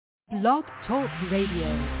Blog Talk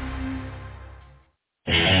Radio.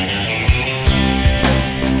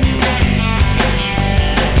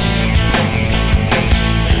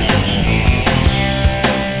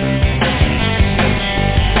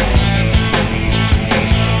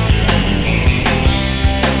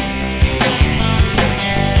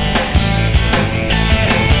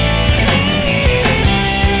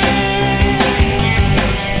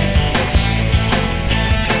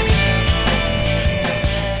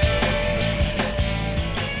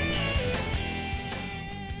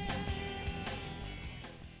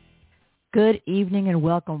 Good evening and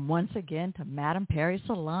welcome once again to Madam Perry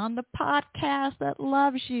Salon, the podcast that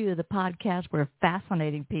loves you, the podcast where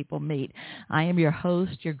fascinating people meet. I am your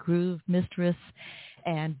host, your groove mistress,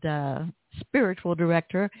 and spiritual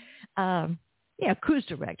director. Cruise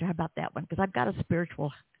director. How about that one? Because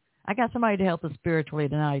I got somebody to help us spiritually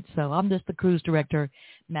tonight. So I'm just the cruise director,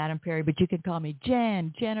 Madam Perry, but you can call me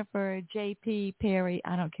Jen, Jennifer, JP, Perry.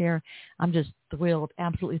 I don't care. I'm just thrilled,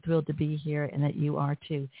 absolutely thrilled to be here and that you are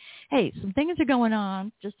too. Hey, some things are going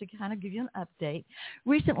on just to kind of give you an update.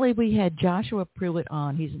 Recently, we had Joshua Pruitt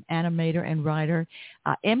on. He's an animator and writer,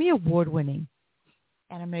 Emmy Award-winning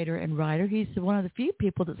animator and writer. He's one of the few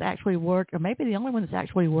people that's actually worked, or maybe the only one that's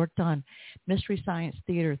actually worked on Mystery Science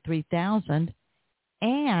Theater 3000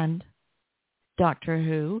 and Doctor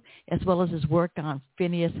Who, as well as his work on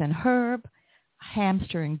Phineas and Herb,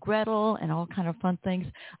 Hamster and Gretel, and all kind of fun things.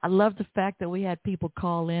 I love the fact that we had people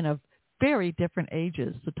call in of very different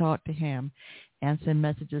ages to talk to him and send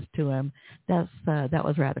messages to him. That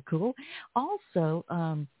was rather cool. Also,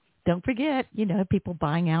 don't forget, people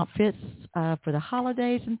buying outfits for the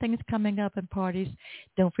holidays and things coming up and parties.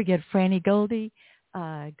 Don't forget Franny Goldie.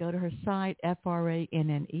 Go to her site,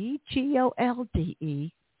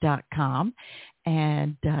 FRANNEGOLDE.com,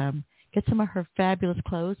 and get some of her fabulous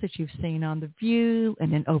clothes that you've seen on The View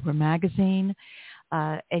and in Oprah Magazine,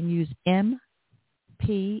 and use MPS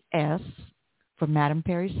for Madam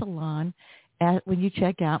Perry Salon when you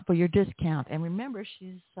check out for your discount. And remember,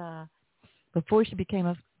 she's before she became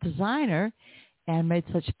a designer and made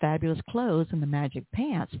such fabulous clothes and the magic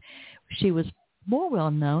pants, she was more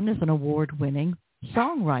well known as an award-winning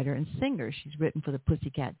songwriter and singer. She's written for the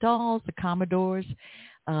Pussycat Dolls, the Commodores,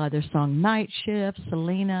 their song Night Shift,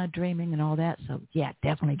 Selena, Dreaming, and all that. So, yeah,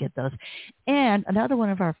 definitely get those. And another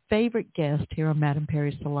one of our favorite guests here on Madam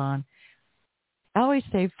Perry Salon. I always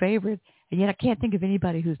say favorite, and yet I can't think of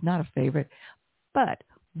anybody who's not a favorite. But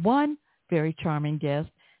one very charming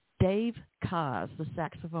guest, Dave Koz, the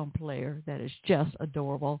saxophone player that is just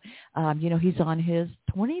adorable. He's on his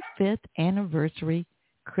 25th anniversary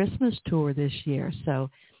Christmas tour this year.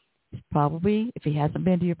 So he's probably, if he hasn't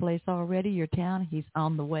been to your place already, your town, he's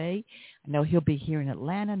on the way. I know he'll be here in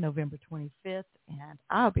Atlanta November 25th, and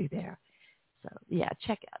I'll be there. So, yeah,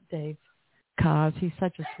 check out Dave Koz. He's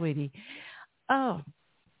such a sweetie. Oh,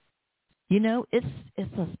 it's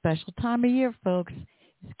a special time of year, folks.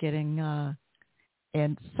 It's getting,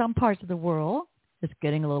 in some parts of the world, it's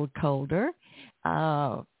getting a little colder.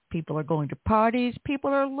 People are going to parties. People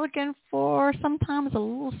are looking for sometimes a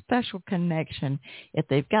little special connection. If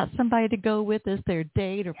they've got somebody to go with as their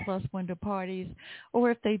date or plus one to parties,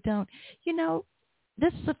 or if they don't,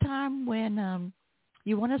 this is a time when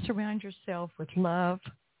you want to surround yourself with love,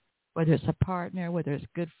 whether it's a partner, whether it's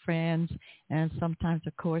good friends, and sometimes,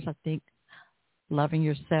 of course, I think loving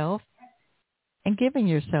yourself and giving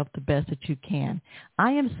yourself the best that you can.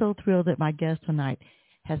 I am so thrilled that my guest tonight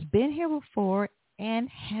has been here before and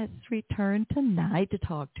has returned tonight to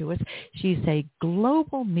talk to us. She's a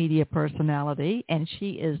global media personality, and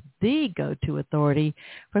she is the go-to authority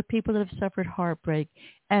for people that have suffered heartbreak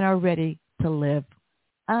and are ready to live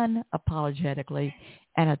unapologetically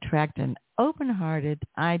and attract an open-hearted,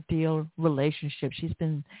 ideal relationship. She's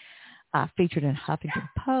been featured in Huffington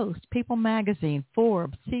Post, People Magazine,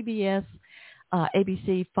 Forbes, CBS,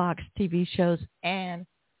 ABC, Fox TV shows, and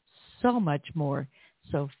so much more.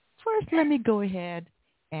 So first, let me go ahead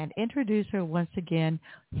and introduce her once again,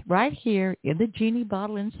 right here in the Genie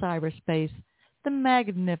Bottle in cyberspace, the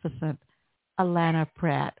magnificent Allana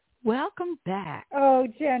Pratt. Welcome back. Oh,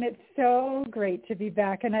 Jen, it's so great to be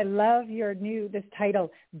back, and I love this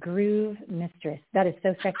title, Groove Mistress. That is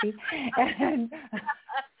so sexy, and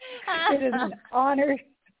it is an honor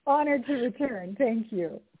to return. Thank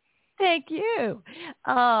you. Thank you.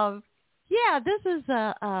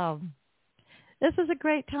 This is a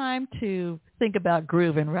great time to think about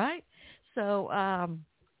grooving, right? So,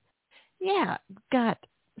 got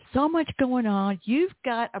so much going on. You've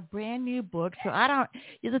got a brand new book. So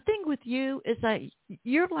the thing with you is that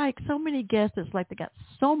you're like so many guests. It's like they got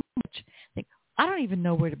so much. I don't even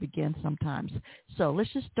know where to begin sometimes. So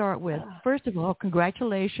let's just start with, first of all,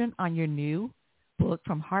 congratulations on your new book,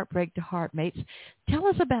 From Heartbreak to Heartmates. Tell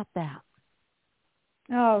us about that.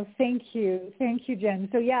 Oh, thank you. Thank you, Jen.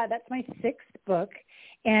 So yeah, that's my 6th book.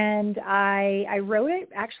 And I wrote it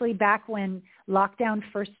actually back when lockdown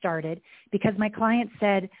first started, because my clients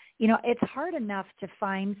said, it's hard enough to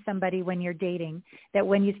find somebody when you're dating that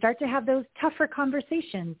when you start to have those tougher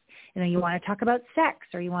conversations, you want to talk about sex,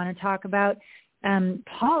 or you want to talk about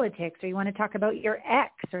politics, or you want to talk about your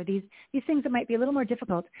ex, or these things that might be a little more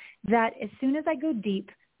difficult, that as soon as I go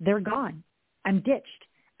deep, they're gone. I'm ditched.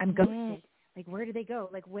 I'm ghosted. Like, where do they go?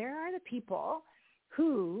 Like, where are the people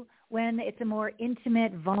who, when it's a more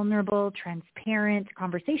intimate, vulnerable, transparent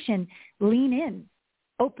conversation, lean in,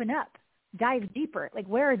 open up, dive deeper? Like,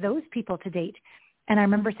 where are those people to date? And I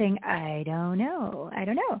remember saying, I don't know.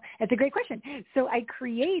 That's a great question. So I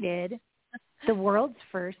created the world's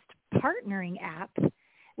first partnering app,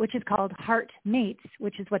 which is called Heartmates,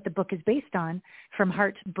 which is what the book is based on, From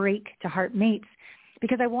Heartbreak to Heartmates,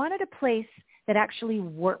 because I wanted a place that actually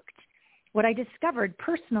worked. What I discovered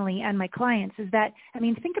personally and my clients is that,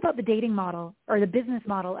 think about the dating model or the business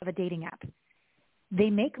model of a dating app. They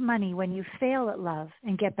make money when you fail at love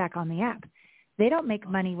and get back on the app. They don't make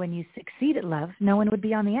money when you succeed at love. No one would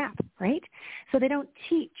be on the app, right? So they don't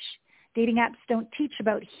teach. Dating apps don't teach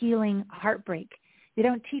about healing heartbreak. They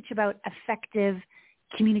don't teach about effective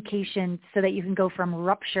communication so that you can go from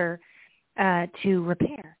rupture to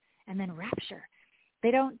repair and then rapture.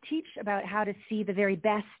 They don't teach about how to see the very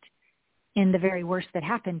best in the very worst that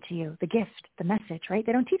happened to you, the gift, the message, right?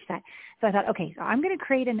 They don't teach that. So I thought, okay, so I'm going to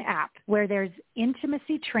create an app where there's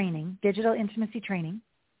intimacy training, digital intimacy training,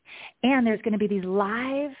 and there's going to be these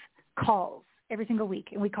live calls every single week,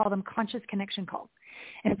 and we call them conscious connection calls.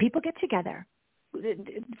 And people get together,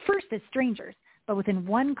 first as strangers, but within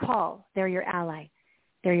one call, they're your ally,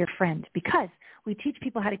 they're your friend, because we teach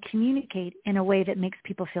people how to communicate in a way that makes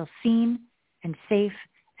people feel seen and safe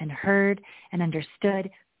and heard and understood.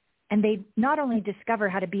 And they not only discover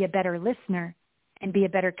how to be a better listener and be a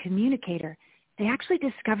better communicator, they actually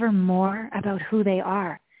discover more about who they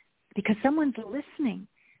are, because someone's listening.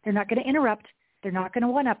 They're not going to interrupt. They're not going to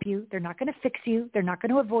one-up you. They're not going to fix you. They're not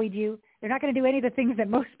going to avoid you. They're not going to do any of the things that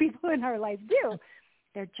most people in our lives do.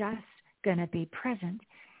 They're just going to be present.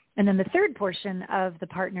 And then the third portion of the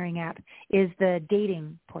partnering app is the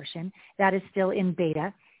dating portion. That is still in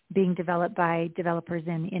beta, being developed by developers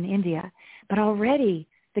in India. But already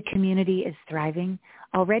the community is thriving.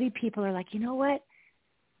 Already people are like, you know what?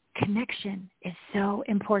 Connection is so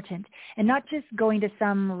important. And not just going to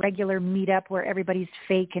some regular meetup where everybody's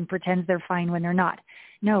fake and pretends they're fine when they're not.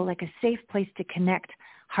 No, like a safe place to connect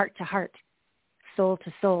heart to heart, soul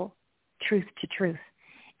to soul, truth to truth.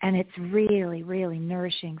 And it's really, really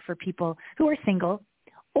nourishing for people who are single,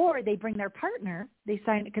 or they bring their partner. They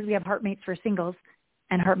sign, because we have Heartmates for singles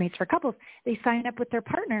and Heartmates for couples. They sign up with their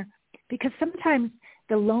partner, because sometimes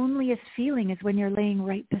the loneliest feeling is when you're laying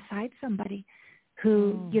right beside somebody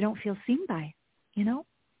who you don't feel seen by,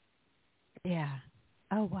 Yeah.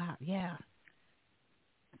 Oh, wow. Yeah.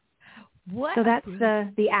 So that's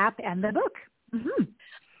the app and the book. Mm-hmm.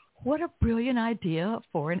 What a brilliant idea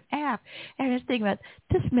for an app. And I was thinking about,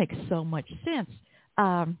 this makes so much sense.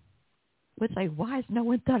 Would say, why has no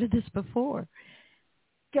one thought of this before?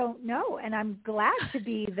 Don't know, and I'm glad to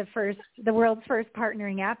be the world's first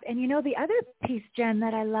partnering app. And the other piece, Jen,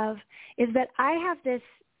 that I love is that I have this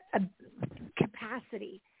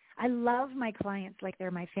capacity. I love my clients like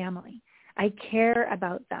they're my family. I care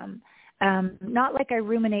about them, not like I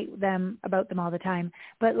ruminate about them all the time,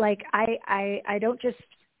 but like I don't just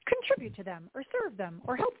contribute to them or serve them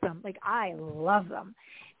or help them. Like, I love them.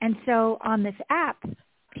 And so on this app,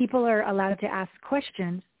 people are allowed to ask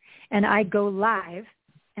questions, and I go live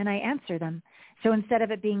and I answer them. So instead of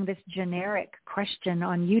it being this generic question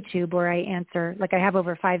on YouTube where I answer, like I have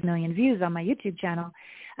over 5 million views on my YouTube channel,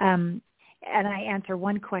 and I answer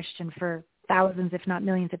one question for thousands, if not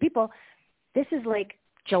millions of people, this is like,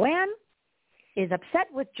 Joanne is upset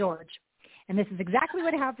with George, and this is exactly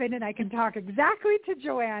what happened, and I can talk exactly to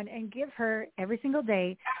Joanne and give her every single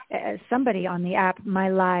day, somebody on the app, my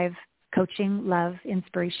live coaching, love,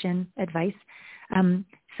 inspiration, advice.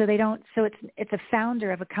 So it's a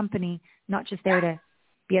founder of a company, not just there to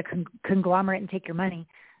be a conglomerate and take your money.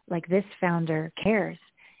 Like, this founder cares,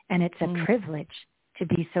 and it's a privilege to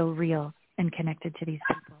be so real and connected to these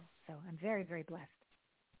people. So I'm very, very blessed.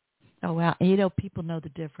 Oh, wow. And people know the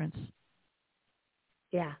difference.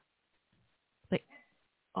 Yeah. They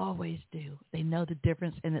always do. They know the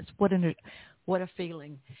difference, and it's what a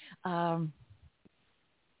feeling. I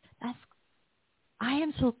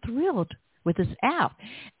am so thrilled with this app.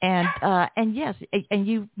 And yes, and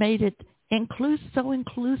you made it so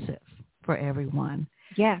inclusive for everyone.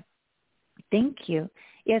 Yeah. Thank you.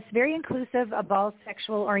 Yes, very inclusive of all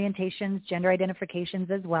sexual orientations, gender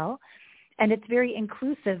identifications as well. And it's very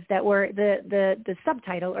inclusive that the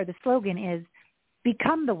subtitle or the slogan is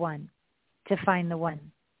become the one to find the one,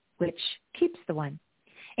 which keeps the one.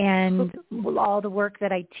 And all the work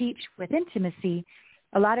that I teach with intimacy,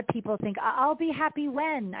 a lot of people think, I'll be happy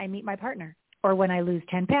when I meet my partner or when I lose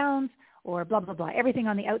 10 pounds or blah, blah, blah, everything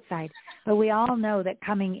on the outside. But we all know that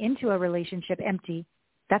coming into a relationship empty,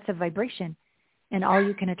 that's a vibration. And all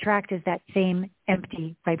you can attract is that same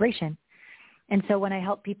empty vibration. And so when I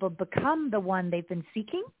help people become the one they've been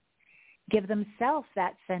seeking, give themselves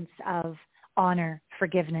that sense of honor,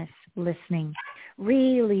 forgiveness, listening,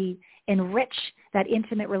 really enrich that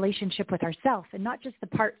intimate relationship with ourselves, and not just the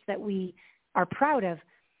parts that we are proud of,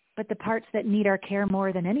 but the parts that need our care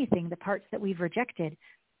more than anything, the parts that we've rejected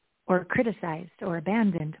or criticized or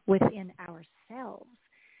abandoned within ourselves.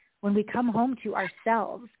 When we come home to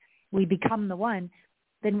ourselves, we become the one,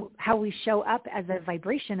 then how we show up as a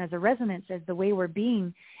vibration, as a resonance, as the way we're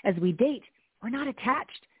being as we date, we're not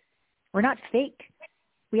attached. We're not fake.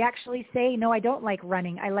 We actually say, no, I don't like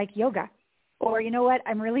running. I like yoga. Or, you know what,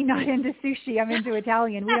 I'm really not into sushi. I'm into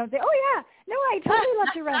Italian. We don't say, oh, yeah, no, I totally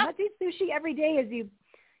love to run. Let's eat sushi every day as you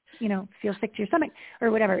feel sick to your stomach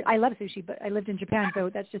or whatever. I love sushi, but I lived in Japan,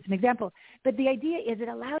 so that's just an example. But the idea is it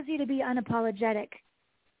allows you to be unapologetic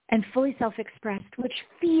and fully self-expressed, which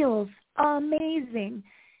feels amazing.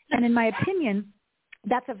 And in my opinion,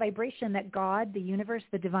 that's a vibration that God, the universe,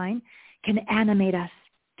 the divine, can animate us.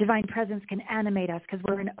 Divine presence can animate us because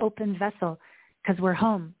we're an open vessel, because we're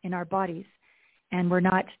home in our bodies and we're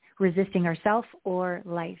not resisting ourselves or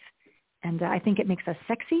life. And I think it makes us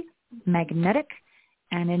sexy, magnetic,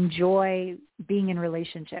 and enjoy being in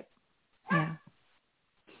relationship. Yeah.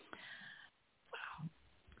 Wow.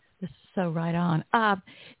 This is so right on.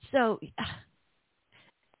 So,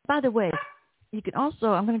 by the way, you can also,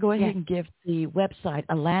 I'm going to go ahead and give the website,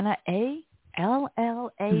 Allana,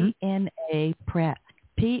 Allana Pratt,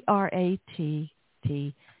 PRATT.com.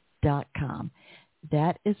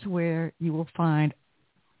 That is where you will find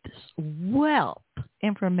this wealth of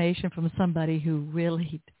information from somebody who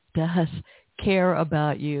really does care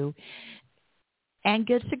about you and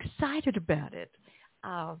gets excited about it.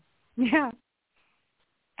 Yeah.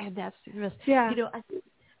 And that's just,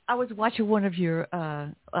 I was watching one of your,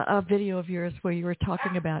 a video of yours where you were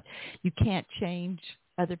talking about you can't change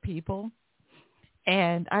other people.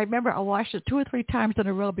 And I remember I watched it 2 or 3 times in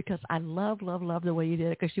a row because I love the way you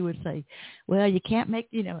did it, because you would say, well, you can't make,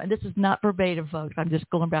 and this is not verbatim, folks. I'm just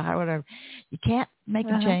going by whatever. You can't make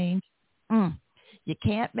them change. You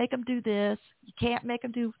can't make them do this. You can't make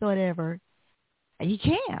them do whatever. And you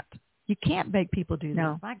can't. You can't make people do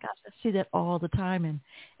no. this. My gosh, I see that all the time in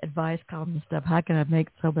advice columns and stuff. How can I make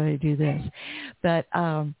somebody do this? But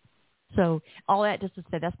so all that just to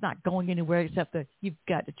say, that's not going anywhere except that you've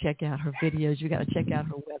got to check out her videos. You've got to check out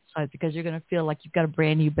her website, because you're going to feel like you've got a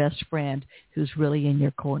brand new best friend who's really in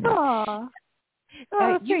your corner. Aww.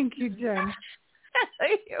 Thank you, Jen.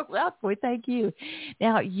 You're welcome. Thank you.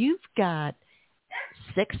 Now, you've got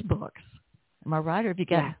 6 books. Am I right? Or have you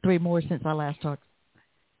got 3 more since I last talked?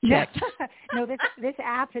 Checked. No, this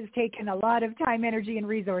app has taken a lot of time, energy, and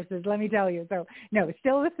resources, let me tell you. So, no,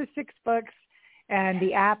 still with the 6 books. And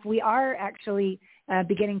the app, we are actually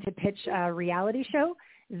beginning to pitch a reality show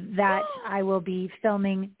that I will be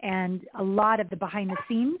filming, and a lot of the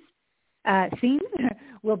behind-the-scenes scenes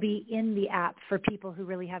will be in the app for people who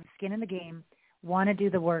really have skin in the game, want to do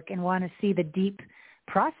the work, and want to see the deep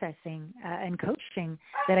processing and coaching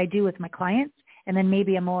that I do with my clients. And then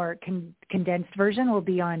maybe a more condensed version will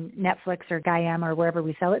be on Netflix or Gaiam or wherever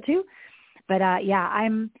we sell it to. But,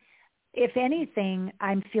 if anything,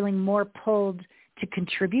 I'm feeling more pulled to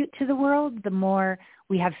contribute to the world. The more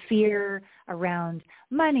we have fear around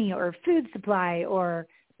money or food supply or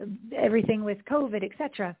everything with COVID, et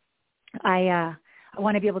cetera, I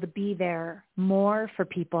want to be able to be there more for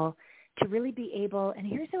people, to really be able, and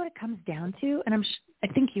here's what it comes down to, and I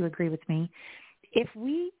think you agree with me. If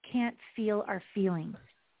we can't feel our feelings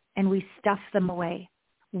and we stuff them away,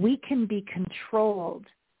 we can be controlled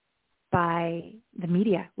by the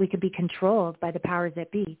media. We could be controlled by the powers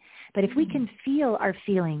that be. But if we can feel our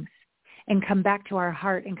feelings and come back to our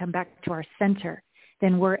heart and come back to our center,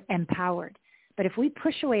 then we're empowered. But if we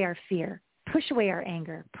push away our fear, push away our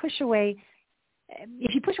anger,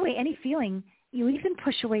 if you push away any feeling, you even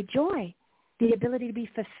push away joy, the ability to be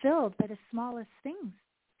fulfilled by the smallest things,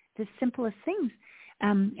 the simplest things.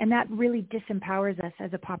 And that really disempowers us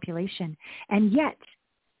as a population. And yet,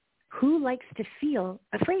 who likes to feel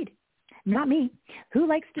afraid? Not me. Who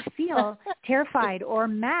likes to feel terrified or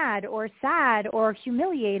mad or sad or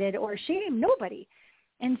humiliated or ashamed? Nobody.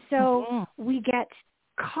 And so we get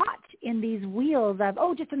caught in these wheels of,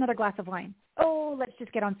 oh, just another glass of wine. Oh, let's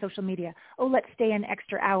just get on social media. Oh, let's stay an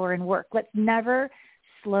extra hour and work. Let's never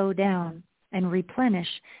slow down and replenish,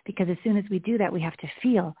 because as soon as we do that, we have to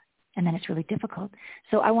feel, and then it's really difficult.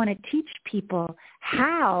 So I want to teach people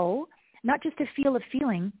how, not just to feel a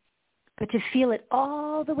feeling, but to feel it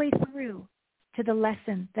all the way through to the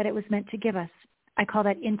lesson that it was meant to give us. I call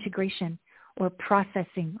that integration or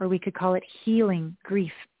processing, or we could call it healing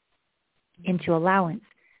grief into allowance,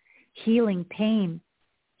 healing pain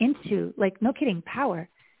into, like, no kidding, power,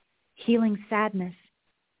 healing sadness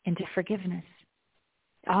into forgiveness.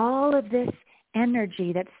 All of this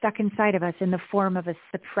energy that's stuck inside of us in the form of a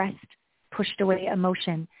suppressed, pushed away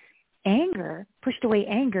emotion. Anger, pushed away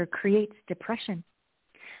anger, creates depression.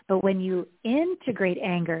 But when you integrate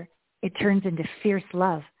anger, it turns into fierce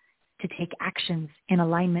love to take actions in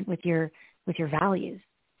alignment with your values.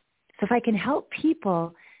 So if I can help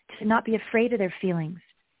people to not be afraid of their feelings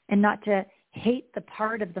and not to hate the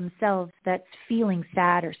part of themselves that's feeling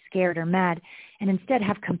sad or scared or mad, and instead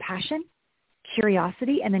have compassion,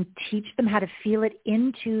 curiosity, and then teach them how to feel it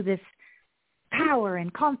into this power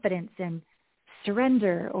and confidence and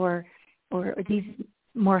surrender or these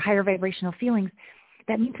more higher vibrational feelings,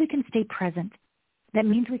 that means we can stay present. That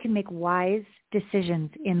means we can make wise decisions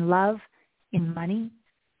in love, in money.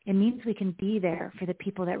 It means we can be there for the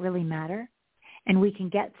people that really matter, and we can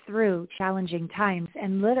get through challenging times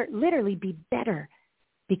and literally be better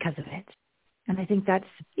because of it. And I think that's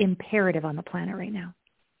imperative on the planet right now.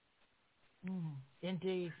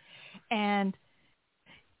 Indeed. And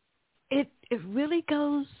it really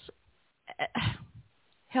goes,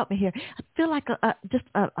 help me here. I feel like just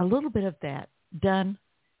a little bit of that done,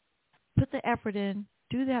 put the effort in,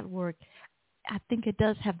 do that work. I think it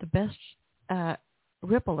does have the best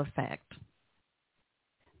ripple effect.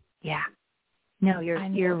 Yeah. No,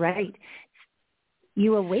 you're right.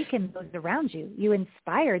 You awaken those around you. You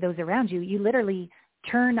inspire those around you. You literally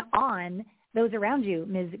turn on those around you,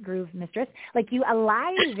 Ms. Groove Mistress. Like, you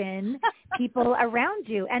aliven people around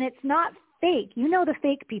you. And it's not fake. You know the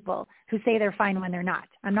fake people who say they're fine when they're not.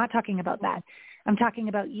 I'm not talking about that. I'm talking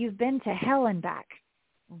about you've been to hell and back,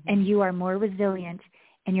 and you are more resilient,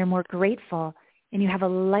 and you're more grateful, and you have a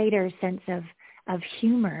lighter sense of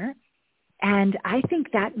humor. And I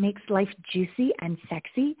think that makes life juicy and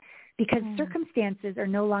sexy, because circumstances are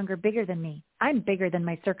no longer bigger than me. I'm bigger than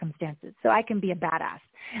my circumstances. So I can be a badass,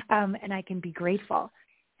 and I can be grateful,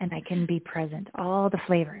 and I can be present. All the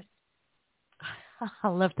flavors. I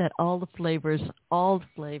love that. All the flavors.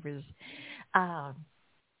 How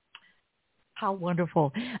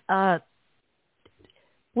wonderful.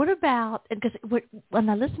 What about, because when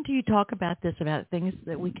I listen to you talk about this, about things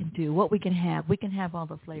that we can do, what we can have all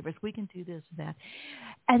the flavors, we can do this, that.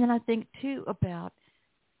 And then I think, too, about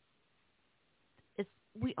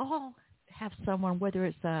we all have someone, whether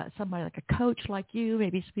it's somebody like a coach like you,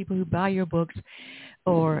 maybe it's people who buy your books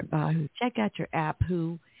or who check out your app,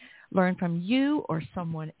 who learn from you or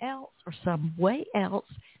someone else or some way else.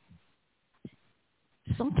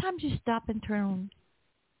 Sometimes you stop and turn.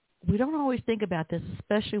 We don't always think about this,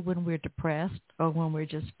 especially when we're depressed or when we're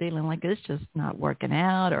just feeling like it's just not working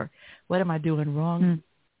out or what am I doing wrong?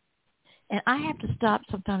 And I have to stop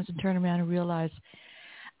sometimes and turn around and realize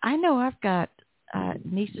I know I've got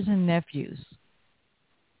nieces and nephews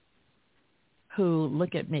who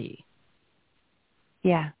look at me.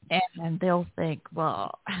 Yeah. And they'll think,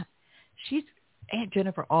 well, Aunt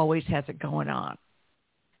Jennifer always has it going on.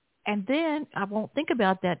 And then I won't think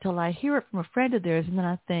about that till I hear it from a friend of theirs, and then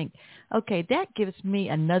I think, okay, that gives me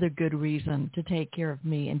another good reason to take care of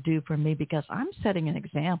me and do for me, because I'm setting an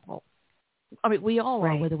example. I mean, we all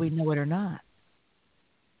are, whether we know it or not.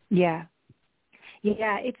 Yeah.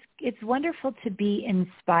 Yeah, it's wonderful to be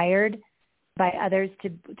inspired by others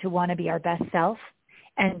to want to be our best self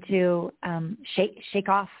and to shake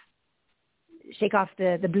off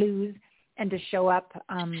the blues and to show up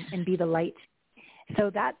and be the light. So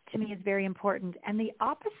that, to me, is very important. And the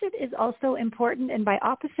opposite is also important. And by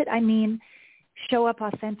opposite, I mean show up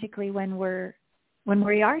authentically when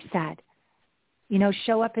we are sad. You know,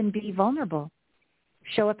 show up and be vulnerable.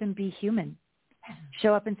 Show up and be human.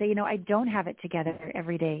 Show up and say, I don't have it together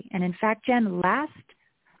every day. And in fact, Jen,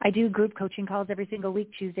 I do group coaching calls every single week,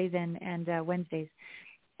 Tuesdays and Wednesdays.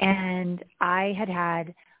 And I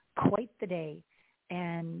had quite the day.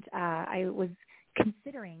 And I was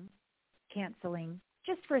considering canceling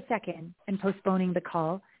just for a second and postponing the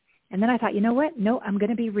call. And then I thought, you know what? No, I'm going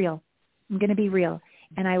to be real.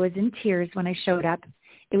 and I was in tears when I showed up.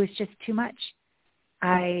 It was just too much.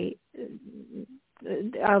 I'll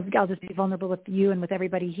just be vulnerable with you and with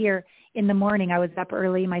everybody here. In the morning, I was up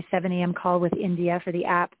early, my 7 a.m. call with India for the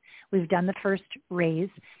app. We've done the first raise,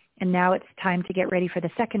 and now it's time to get ready for the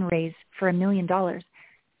second raise for $1 million.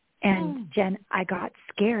 And Jen, I got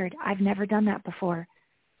scared. I've never done that before.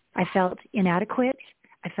 I felt inadequate.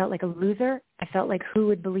 I felt like a loser. I felt like who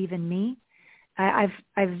would believe in me? I've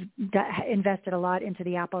invested a lot into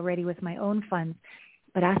the app already with my own funds,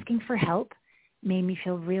 but asking for help made me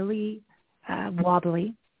feel really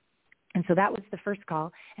wobbly. And so that was the first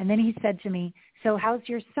call. And then he said to me, so how's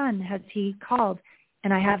your son? Has he called?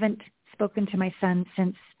 And I haven't spoken to my son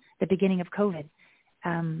since the beginning of COVID.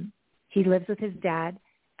 He lives with his dad,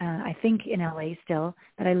 I think in LA still,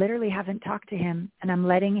 but I literally haven't talked to him, and I'm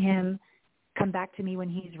letting him come back to me when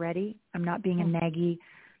he's ready. I'm not being a naggy,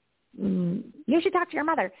 you should talk to your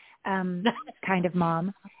mother kind of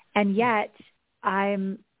mom. And yet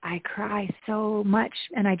I cry so much,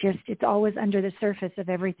 and it's always under the surface of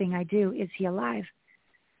everything I do. Is he alive?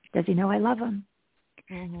 Does he know I love him?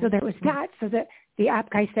 So there was that. So the app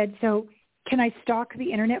guy said, so can I stalk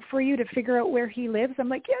the internet for you to figure out where he lives? I'm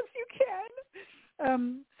like, yes, you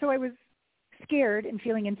can. So I was scared and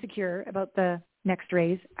feeling insecure about the next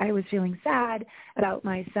raise. I was feeling sad about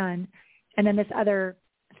my son. And then this other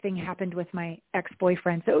thing happened with my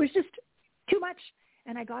ex-boyfriend. So it was just too much.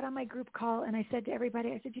 And I got on my group call and I said to everybody,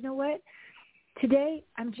 I said, you know what? Today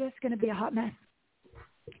I'm just going to be a hot mess.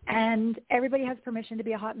 And everybody has permission to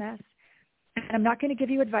be a hot mess. And I'm not going to give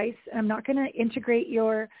you advice. And I'm not going to integrate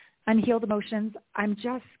your unhealed emotions. I'm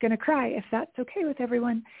just going to cry if that's okay with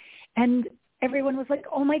everyone. And everyone was like,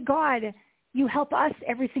 oh my God, you help us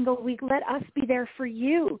every single week. Let us be there for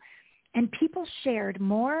you. And people shared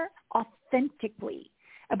more authentically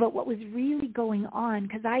about what was really going on,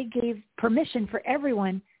 because I gave permission for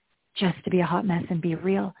everyone just to be a hot mess and be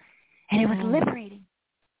real. And it was liberating.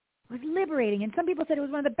 It was liberating. And some people said it was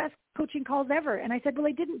one of the best coaching calls ever. And I said, well,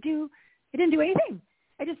 I didn't do anything.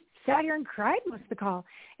 I just sat here and cried most of the call.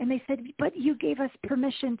 And they said, but you gave us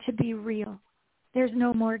permission to be real. There's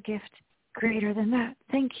no more gift greater than that.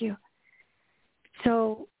 Thank you.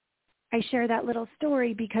 So I share that little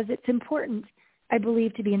story because it's important, I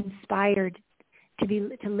believe, to be inspired,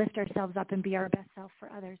 to lift ourselves up and be our best self for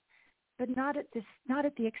others, but not at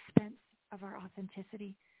the expense of our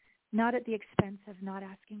authenticity, not at the expense of not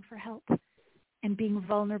asking for help and being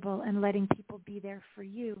vulnerable and letting people be there for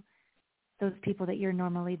you, those people that you're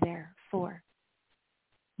normally there for.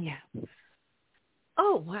 Yeah.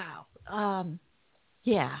 Oh, wow.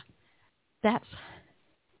 Yeah. That's,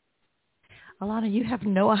 Allana, you have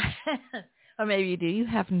no idea, or maybe you do, you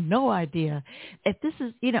have no idea. If this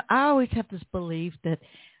is, I always have this belief that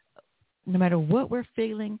no matter what we're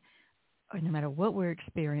feeling or no matter what we're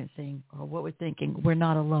experiencing or what we're thinking, we're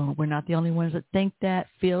not alone. We're not the only ones that think that,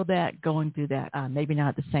 feel that, going through that. Maybe not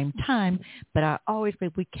at the same time, but I always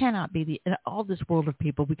believe we cannot be in all this world of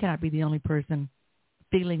people, we cannot be the only person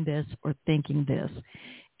feeling this or thinking this.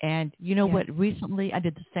 And what? Recently, I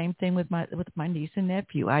did the same thing with my niece and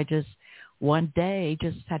nephew. I just one day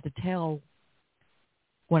just had to tell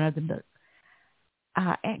one of them that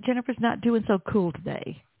Aunt Jennifer's not doing so cool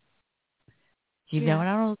today.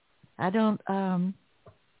 And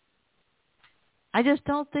I just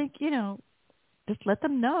don't think just let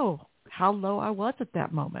them know how low I was at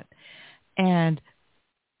that moment. And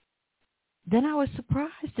then I was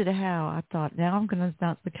surprised at how I thought, now I'm going to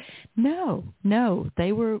bounce back. No,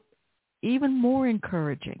 they were even more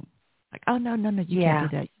encouraging. Like, oh, no, you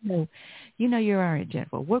can't do that. You're our Aunt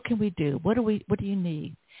Jennifer. What can we do? What do you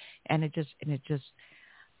need? And it just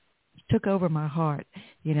took over my heart,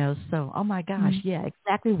 so, oh my gosh, yeah,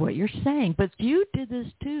 exactly what you're saying. But you did this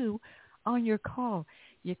too on your call.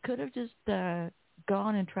 You could have just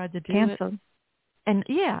gone and tried to do canceled. It. And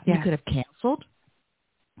you could have canceled.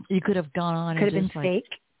 You could have gone on could and have been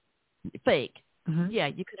fake. Mm-hmm. Yeah,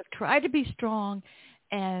 you could have tried to be strong.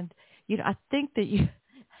 And, I think that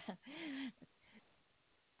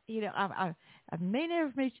I may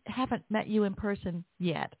never haven't met you in person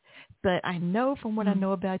yet, but I know from what I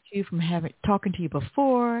know about you, from talking to you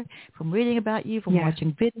before, from reading about you, from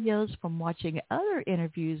watching videos, from watching other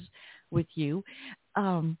interviews with you,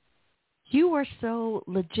 you are so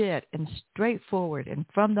legit and straightforward and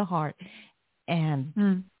from the heart.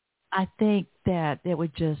 And I think that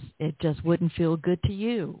it just wouldn't feel good to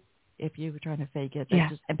you if you were trying to fake it.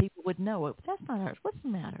 And people would know it. That's not ours. What's the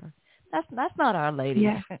matter? That's not our lady.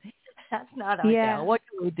 Yeah. That's not our gal. What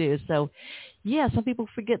can we do? So, some people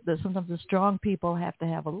forget that sometimes the strong people have to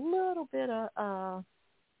have a little bit of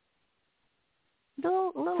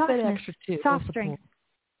little bit extra too. Soft strength.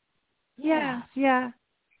 Yeah, yeah.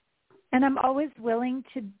 And I'm always willing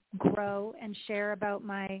to grow and share about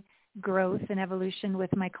my growth and evolution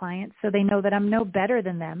with my clients so they know that I'm no better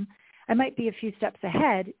than them. I might be a few steps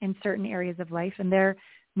ahead in certain areas of life, and they're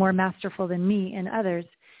more masterful than me in others.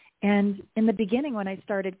 And in the beginning, when I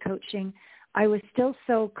started coaching, I was still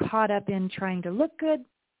so caught up in trying to look good,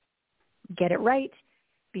 get it right,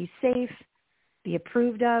 be safe, be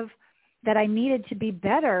approved of, that I needed to be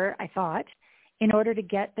better, I thought, in order to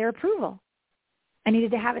get their approval. I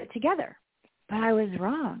needed to have it together, but I was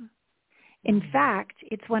wrong. In fact,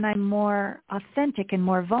 it's when I'm more authentic and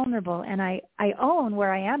more vulnerable, and I own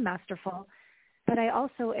where I am masterful, but I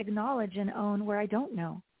also acknowledge and own where I don't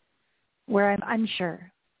know, where I'm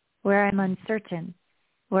unsure, where I'm uncertain,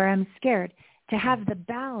 where I'm scared, to have the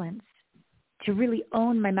balance to really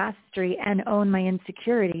own my mastery and own my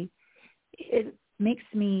insecurity. It makes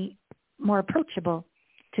me more approachable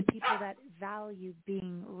to people that value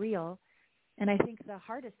being real. And I think the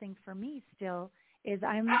hardest thing for me still is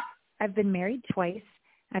I've been married twice.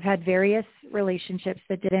 I've had various relationships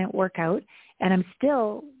that didn't work out, and I'm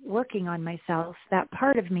still working on myself, that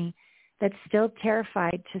part of me that's still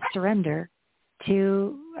terrified to surrender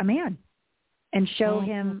to a man and show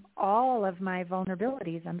him all of my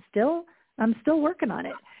vulnerabilities. I'm still working on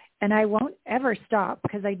it, and I won't ever stop,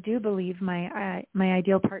 because I do believe my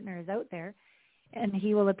ideal partner is out there, and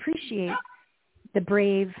he will appreciate the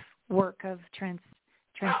brave work of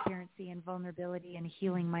transparency and vulnerability and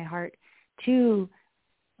healing my heart to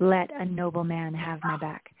let a noble man have my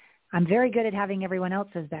back. I'm very good at having everyone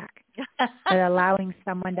else's back, but allowing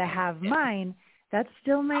someone to have mine, that's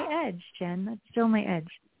still my edge, Jen. That's still my edge.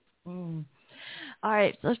 Mm. All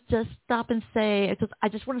right, let's just stop and say, I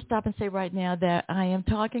just want to stop and say right now that I am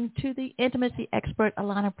talking to the intimacy expert,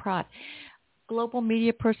 Allana Pratt, global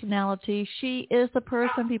media personality. She is the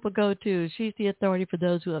person people go to. She's the authority for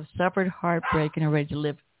those who have suffered heartbreak and are ready to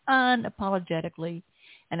live unapologetically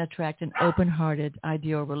and attract an open-hearted,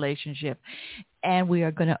 ideal relationship. And we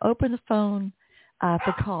are going to open the phone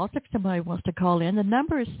for calls if somebody wants to call in. The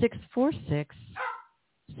number is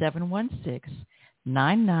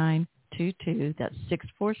 646-716-9922. That's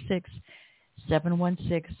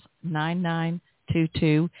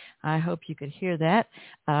 646-716-9922. I hope you could hear that.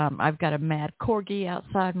 I've got a mad corgi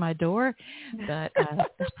outside my door, but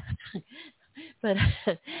but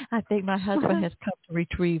I think my husband has come to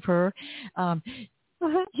retrieve her.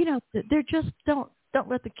 You know, they're just don't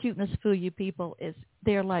let the cuteness fool you, people.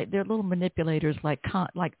 They're little manipulators, like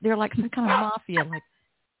they're like some kind of mafia. Like,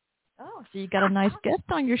 oh, so you got a nice guest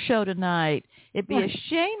on your show tonight. It'd be a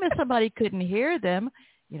shame if somebody couldn't hear them.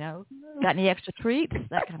 You know, got any extra treats?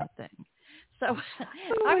 That kind of thing. So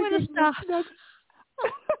I'm going to stop.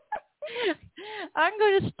 I'm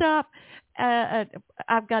going to stop.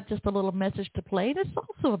 I've got just a little message to play. It's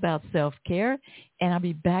also about self-care, and I'll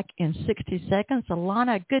be back in 60 seconds.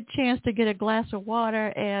 Allana, a good chance to get a glass of water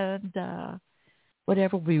and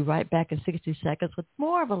whatever. We'll be right back in 60 seconds with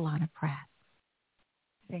more of Allana Pratt.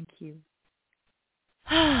 Thank you.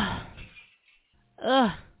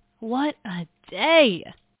 What a day.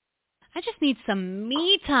 I just need some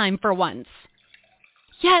me time for once.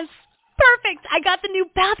 Yes, perfect. I got the new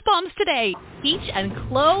bath bombs today. Peach and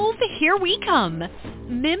clove, here we come.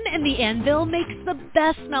 Mim and the Anvil makes the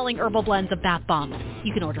best smelling herbal blends of bath bombs.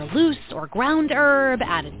 You can order loose or ground herb,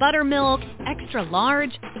 added buttermilk, extra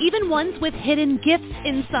large, even ones with hidden gifts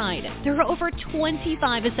inside. There are over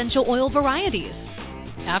 25 essential oil varieties.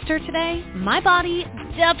 After today, my body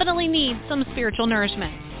definitely needs some spiritual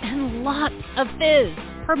nourishment and lots of fizz.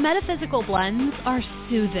 Her metaphysical blends are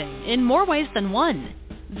soothing in more ways than one.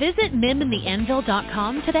 Visit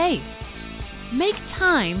mimandtheanvil.com today. Make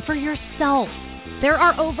time for yourself. There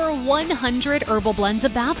are over 100 herbal blends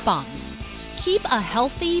of bath bombs. Keep a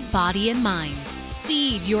healthy body and mind.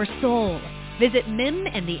 Feed your soul. Visit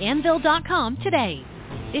mimandtheanvil.com today.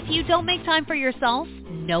 If you don't make time for yourself,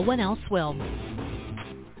 no one else will.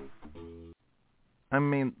 I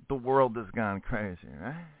mean, the world has gone crazy,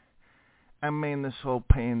 right? I mean, this whole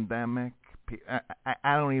pandemic,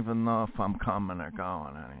 I don't even know if I'm coming or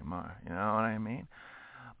going anymore, you know what I mean?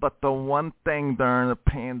 But the one thing during the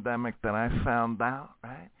pandemic that I found out,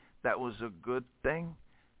 right, that was a good thing,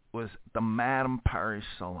 was the Madame Perry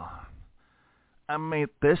Salon. I mean,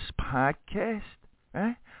 this podcast,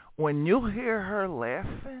 right, when you hear her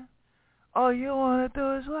laughing, all you want to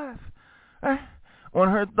do is laugh, right? When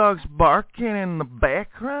her dog's barking in the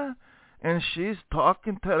background and she's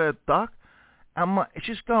talking to the dog, I'm like,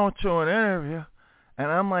 she's going to an interview, and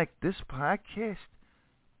I'm like, this podcast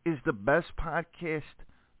is the best podcast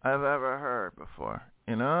I've ever heard before.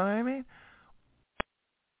 You know what I mean?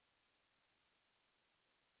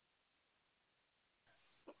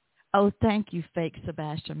 Oh, thank you, fake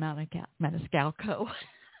Sebastian Maniscalco.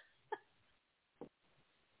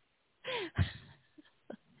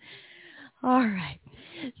 All right.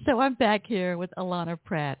 So I'm back here with Allana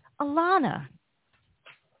Pratt. Allana.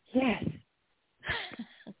 Yes.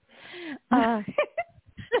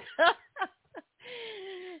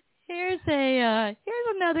 Here's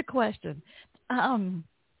another question.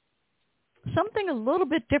 Something a little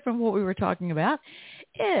bit different from what we were talking about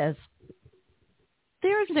is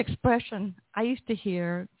there's an expression I used to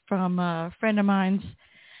hear from a friend of mine's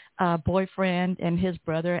boyfriend and his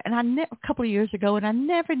brother, and a couple of years ago, and I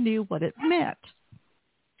never knew what it meant.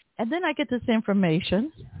 And then I get this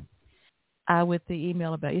information with the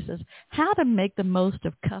email about it. It says, how to make the most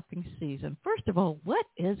of cuffing season. First of all, what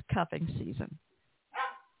is cuffing season?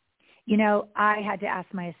 You know, I had to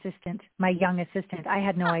ask my assistant, my young assistant. I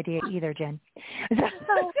had no idea either, Jen.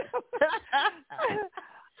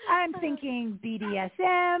 I'm thinking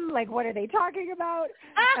BDSM, like what are they talking about?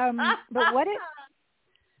 But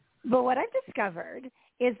what I've discovered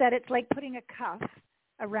is that it's like putting a cuff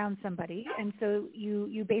around somebody. And so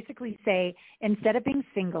you basically say, instead of being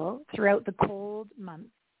single throughout the cold months,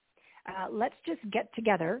 let's just get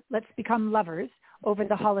together. Let's become lovers over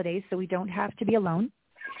the holidays so we don't have to be alone.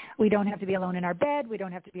 We don't have to be alone in our bed. We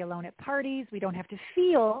don't have to be alone at parties. We don't have to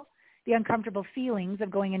feel the uncomfortable feelings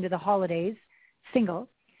of going into the holidays single.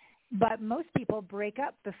 But most people break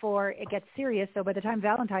up before it gets serious. So by the time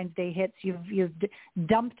Valentine's Day hits, you've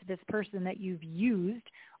dumped this person that you've used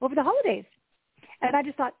over the holidays. And I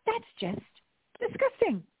just thought, that's just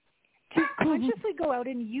disgusting. To consciously go out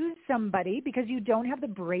and use somebody because you don't have the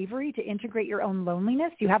bravery to integrate your own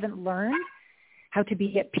loneliness. You haven't learned how to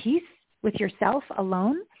be at peace with yourself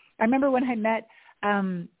alone. I remember when I met,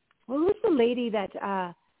 what was the lady that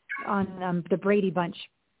on the Brady Bunch?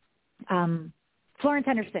 Florence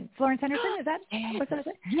Henderson. Florence Henderson, is that? Was that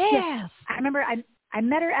it? Yes. I remember I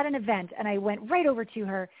met her at an event, and I went right over to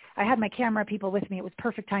her. I had my camera people with me. It was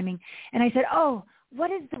perfect timing. And I said, oh,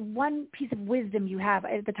 what is the one piece of wisdom you have?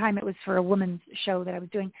 At the time, it was for a women's show that I was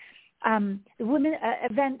doing. The women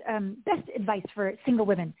event, best advice for single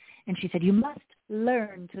women. And she said, you must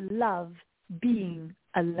learn to love being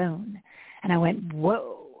alone. And I went,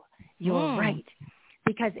 whoa, you're right.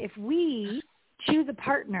 Because if we choose a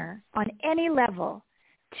partner on any level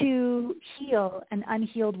to heal an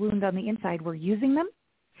unhealed wound on the inside, we're using them,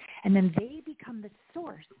 and then they become the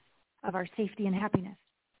source of our safety and happiness,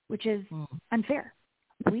 which is unfair.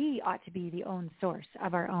 We ought to be the own source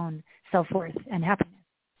of our own self-worth and happiness.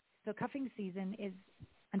 So cuffing season is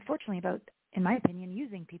unfortunately about, in my opinion,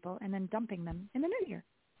 using people and then dumping them in the new year.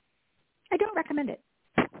 I don't recommend it.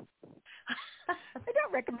 I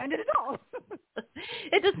don't recommend it at all.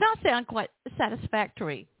 It does not sound quite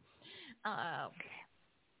satisfactory.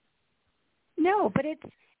 No, but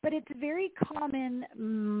it's a very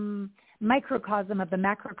common microcosm of the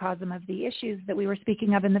macrocosm of the issues that we were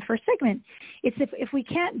speaking of in the first segment. It's if we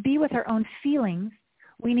can't be with our own feelings,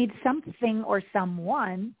 we need something or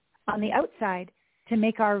someone on the outside to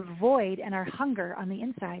make our void and our hunger on the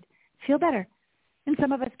inside feel better. And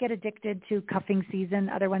some of us get addicted to cuffing season,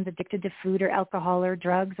 other ones addicted to food or alcohol or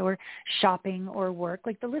drugs or shopping or work.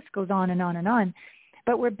 Like the list goes on and on and on.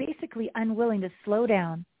 But we're basically unwilling to slow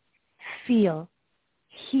down, feel,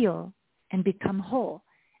 heal, and become whole.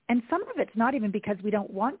 And some of it's not even because we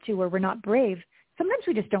don't want to or we're not brave. Sometimes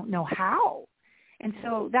we just don't know how. And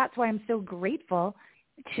so that's why I'm so grateful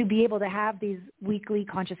to be able to have these weekly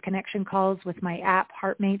conscious connection calls with my app,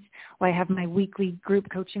 Heartmates, where I have my weekly group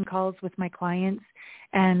coaching calls with my clients.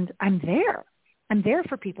 And I'm there. I'm there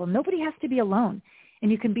for people. Nobody has to be alone.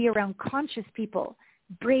 And you can be around conscious people,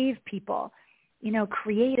 brave people,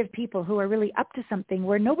 creative people who are really up to something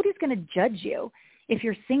where nobody's going to judge you if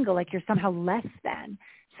you're single, like you're somehow less than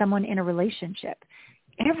someone in a relationship.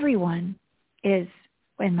 Everyone is,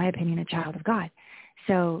 in my opinion, a child of God.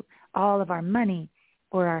 So all of our money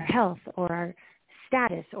or our health or our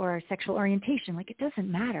status or our sexual orientation, like it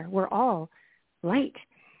doesn't matter. We're all light.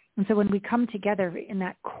 And so when we come together in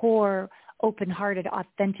that core, open-hearted,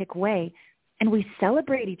 authentic way, and we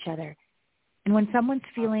celebrate each other, and when someone's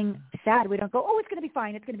feeling sad, we don't go, oh, it's going to be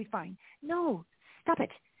fine, it's going to be fine. No, stop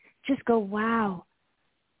it. Just go, wow,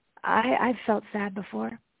 I've felt sad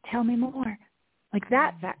before. Tell me more. Like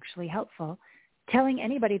that's actually helpful. Telling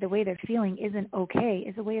anybody the way they're feeling isn't okay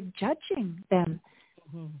is a way of judging them.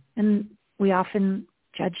 And we often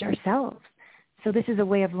judge ourselves. So this is a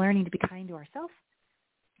way of learning to be kind to ourselves,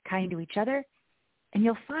 kind to each other. And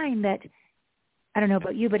you'll find that, I don't know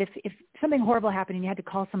about you, but if something horrible happened and you had to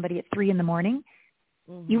call somebody at 3 a.m,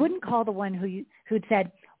 you wouldn't call the one who'd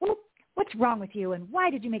said, well, what's wrong with you? And why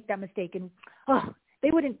did you make that mistake? And, oh,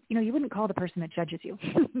 They wouldn't, you wouldn't call the person that judges you.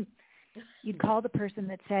 You'd call the person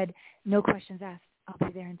that said, no questions asked. I'll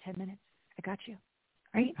be there in 10 minutes. I got you.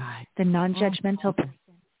 Right? The non-judgmental person.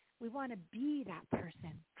 We want to be that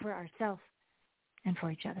person for ourselves and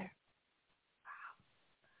for each other.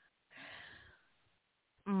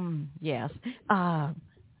 Yes.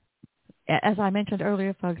 As I mentioned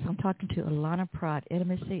earlier, folks, I'm talking to Allana Pratt,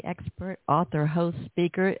 intimacy expert, author, host,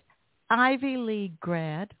 speaker, Ivy League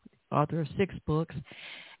grad, author of 6 books,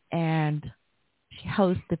 and she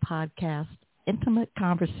hosts the podcast Intimate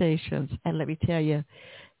Conversations. And let me tell you,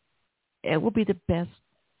 it will be the best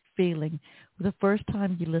feeling. The first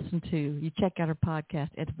time you check out her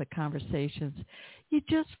podcast, Intimate Conversations, you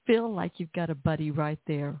just feel like you've got a buddy right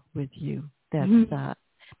there with you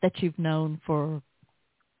that you've known for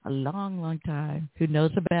a long, long time, who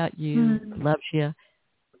knows about you, loves you,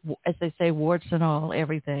 as they say, warts and all,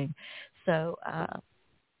 everything. So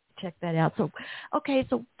check that out. So, okay,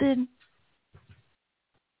 so then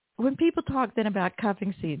when people talk then about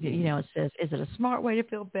cuffing season, it says, is it a smart way to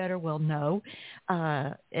feel better? Well, no.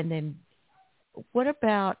 And then what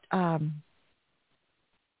about the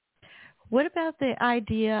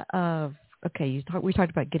idea of, okay, we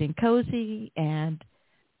talked about getting cozy and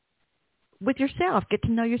with yourself, get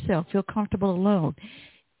to know yourself, feel comfortable alone.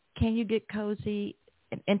 Can you get cozy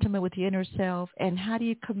and intimate with your inner self? And how do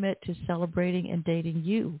you commit to celebrating and dating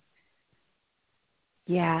you?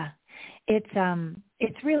 Yeah,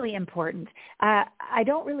 it's really important. I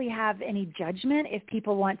don't really have any judgment if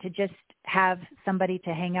people want to just have somebody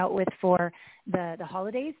to hang out with for the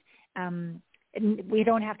holidays. We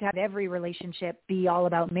don't have to have every relationship be all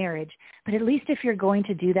about marriage, but at least if you're going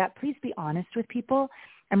to do that, please be honest with people.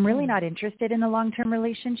 I'm really not interested in a long-term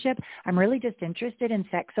relationship. I'm really just interested in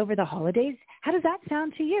sex over the holidays. How does that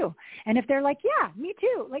sound to you? And if they're like, yeah, me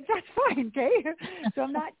too, like that's fine, okay? So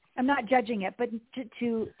I'm not judging it, but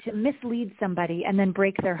to mislead somebody and then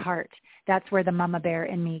break their heart, that's where the mama bear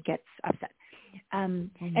in me gets upset. And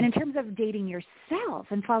in terms of dating yourself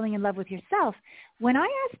and falling in love with yourself, when I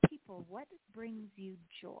ask people what brings you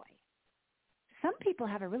joy, some people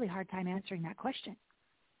have a really hard time answering that question.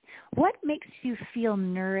 What makes you feel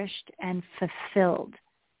nourished and fulfilled?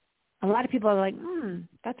 A lot of people are like,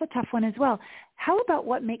 that's a tough one as well. How about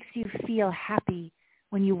what makes you feel happy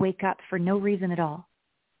when you wake up for no reason at all?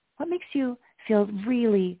 What makes you feel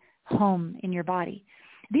really home in your body?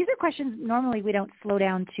 These are questions normally we don't slow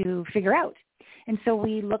down to figure out. And so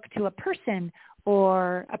we look to a person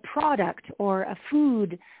or a product or a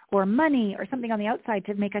food or money or something on the outside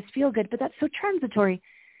to make us feel good. But that's so transitory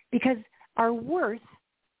because our worth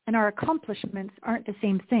and our accomplishments aren't the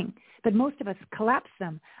same thing. But most of us collapse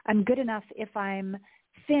them. I'm good enough if I'm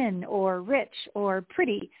thin or rich or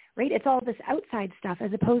pretty, right? It's all this outside stuff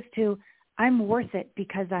as opposed to I'm worth it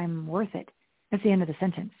because I'm worth it. That's the end of the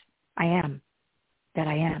sentence. I am that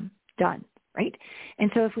I am. Done, right? And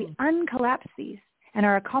so if we uncollapse these and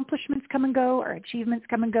our accomplishments come and go, our achievements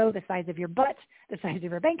come and go, the size of your butt, the size of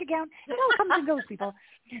your bank account, it all comes and goes, people.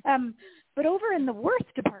 But over in the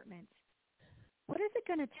worth department, what is it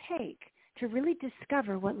going to take to really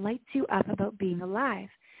discover what lights you up about being alive?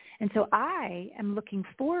 And so I am looking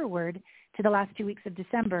forward to the last 2 weeks of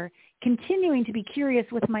December, continuing to be curious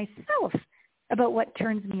with myself about what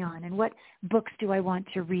turns me on and what books do I want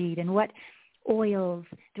to read and what oils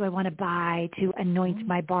do I want to buy to anoint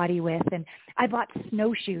my body with. And I bought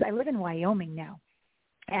snowshoes. I live in Wyoming now.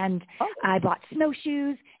 And I bought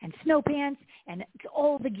snowshoes and snow pants and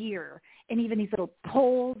all the gear and even these little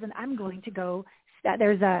poles. And I'm going to go.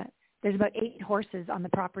 There's about 8 horses on the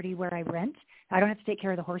property where I rent. I don't have to take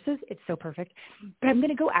care of the horses. It's so perfect. But I'm going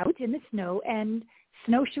to go out in the snow and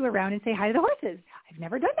snowshoe around and say hi to the horses. I've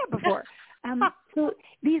never done that before. So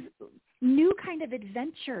these new kind of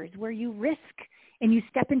adventures where you risk and you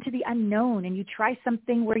step into the unknown and you try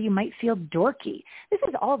something where you might feel dorky. This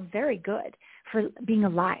is all very good for being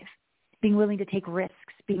alive, being willing to take risks,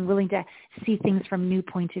 being willing to see things from new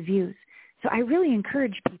point of views. So I really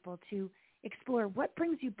encourage people to explore what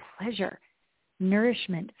brings you pleasure,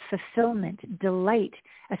 nourishment, fulfillment, delight,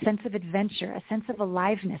 a sense of adventure, a sense of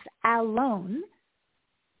aliveness alone.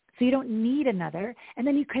 So you don't need another, and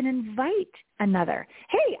then you can invite another.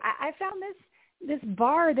 Hey, I found this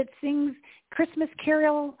bar that sings Christmas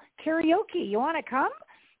carol karaoke. You want to come?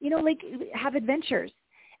 Have adventures.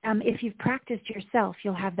 If you've practiced yourself,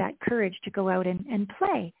 you'll have that courage to go out and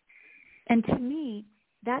play. And to me,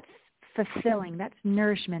 that's fulfilling. That's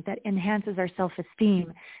nourishment. That enhances our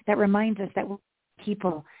self-esteem. That reminds us that we're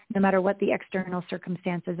people, no matter what the external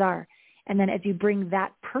circumstances are. And then as you bring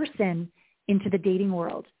that person into the dating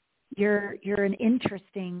world, you're an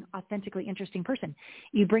interesting, authentically interesting person.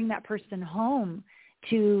 You bring that person home,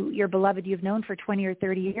 to your beloved you've known for 20 or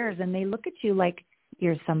 30 years, and they look at you like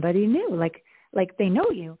you're somebody new, like they know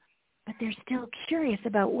you, but they're still curious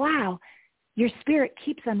about, wow, your spirit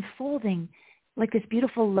keeps unfolding like this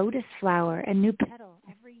beautiful lotus flower and new petal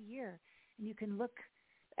every year. And you can look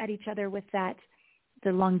at each other with that,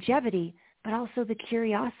 the longevity, but also the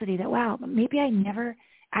curiosity that, wow, maybe I never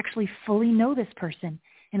actually fully know this person,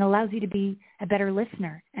 and allows you to be a better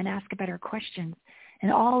listener and ask better questions.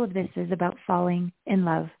 And all of this is about falling in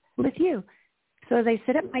love with you. So as I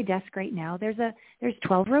sit at my desk right now, there's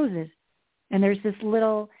 12 roses, and there's this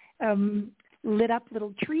little lit up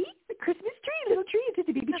little tree, a Christmas tree, little tree. It's just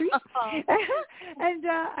a baby tree. And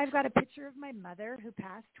I've got a picture of my mother who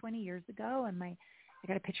passed 20 years ago, and I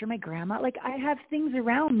got a picture of my grandma. Like, I have things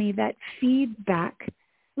around me that feed back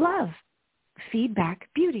love, feed back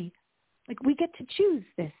beauty. Like, we get to choose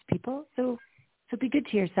this, people. So be good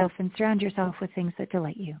to yourself and surround yourself with things that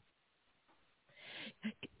delight you.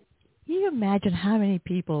 Can you imagine how many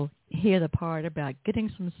people hear the part about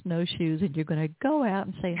getting some snowshoes and you're going to go out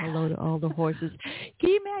and say hello to all the horses? Can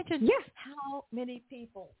you imagine how many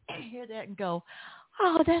people hear that and go,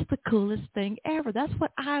 oh, that's the coolest thing ever. That's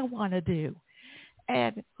what I want to do.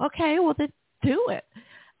 And, okay, well, then do it.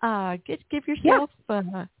 Give yourself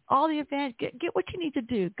all the advantage. Get what you need to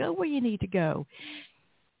do. Go where you need to go.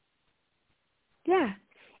 Yeah.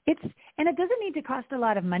 And it doesn't need to cost a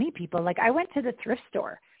lot of money, people. Like, I went to the thrift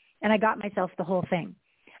store and I got myself the whole thing.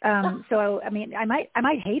 So, I mean, I might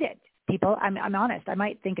hate it, people. I'm honest. I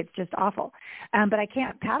might think it's just awful. But I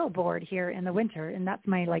can't paddleboard here in the winter, and that's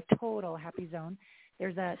my, like, total happy zone.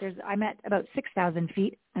 I'm at about 6,000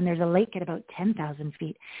 feet, and there's a lake at about 10,000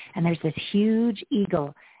 feet. And there's this huge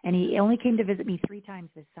eagle, and he only came to visit me 3 times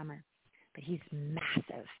this summer, but he's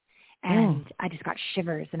massive. And I just got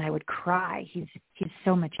shivers, and I would cry. He's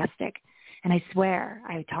so majestic. And I swear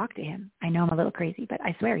I talked to him. I know I'm a little crazy, but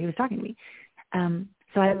I swear he was talking to me.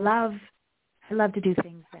 So I love to do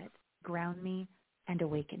things that ground me and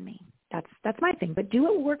awaken me. That's my thing. But do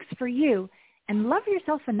what works for you, and love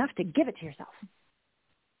yourself enough to give it to yourself.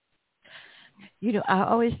 You know, I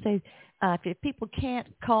always say, if people can't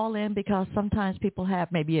call in, because sometimes people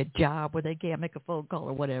have maybe a job where they can't make a phone call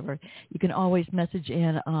or whatever, you can always message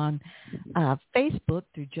in on Facebook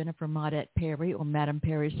through Jennifer Maudette Perry or Madame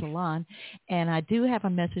Perry Salon. And I do have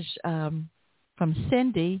a message from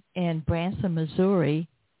Cindy in Branson, Missouri,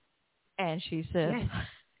 and she says,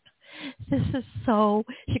 this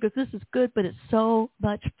is good, but it's so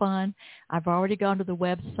much fun. I've already gone to the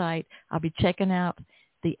website. I'll be checking out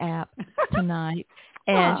the app tonight.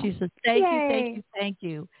 And she says, thank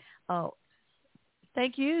you. Oh,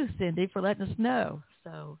 thank you, Cindy, for letting us know.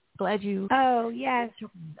 So glad you. Oh, yes.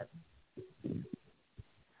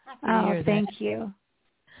 Oh, thank you.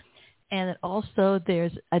 And also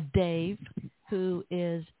there's a Dave who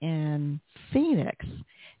is in Phoenix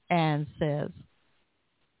and says,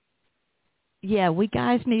 yeah, we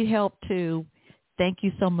guys need help too. Thank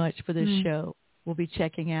you so much for this show. We'll be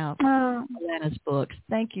checking out Allana's books.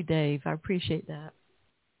 Thank you, Dave. I appreciate that.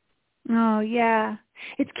 Oh, yeah.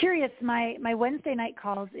 It's curious. My Wednesday night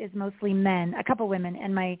calls is mostly men, a couple women,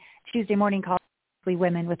 and my Tuesday morning calls is mostly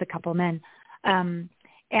women with a couple men. And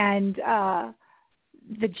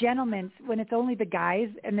the gentlemen, when it's only the guys,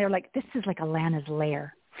 and they're like, this is like Allana's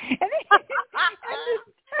lair. And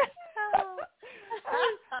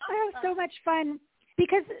I have so much fun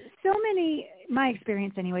because so many, my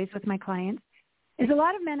experience anyways with my clients, is a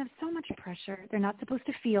lot of men have so much pressure. They're not supposed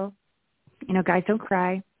to feel. You know, guys don't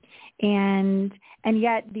cry. And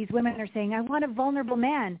yet these women are saying, I want a vulnerable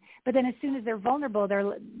man. But then as soon as they're vulnerable,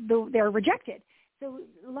 they're rejected. So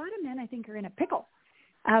a lot of men, I think, are in a pickle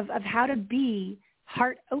of how to be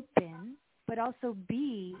heart open, but also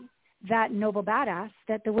be that noble badass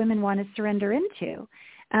that the women want to surrender into.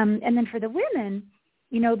 And then for the women,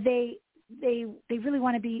 you know, they really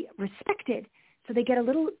want to be respected. So they get a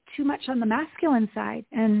little too much on the masculine side,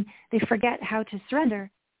 and they forget how to surrender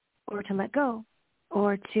or to let go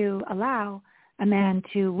or to allow a man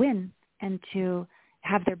to win and to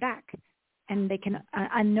have their back. And they can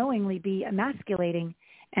unknowingly be emasculating,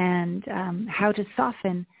 and how to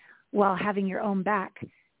soften while having your own back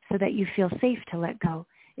so that you feel safe to let go.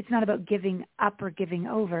 It's not about giving up or giving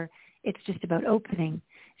over. It's just about opening.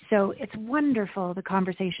 So it's wonderful, the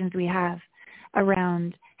conversations we have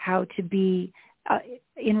around how to be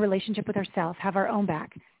in relationship with ourselves, have our own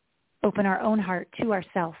back, open our own heart to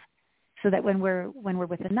ourselves, so that when we're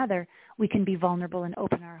with another, we can be vulnerable and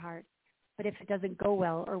open our heart. But if it doesn't go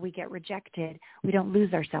well or we get rejected, we don't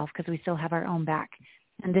lose ourselves because we still have our own back.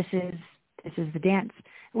 And this is the dance.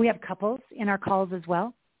 We have couples in our calls as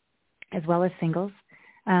well as singles.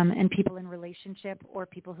 and people in relationship or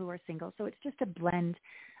people who are single. So it's just a blend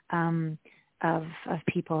of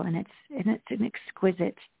people, and it's an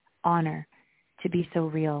exquisite honor to be so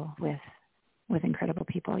real with incredible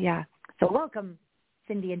people. Yeah. So welcome,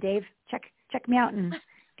 Cindy and Dave. Check me out and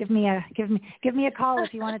give me a call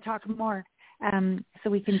if you want to talk more, so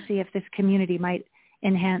we can see if this community might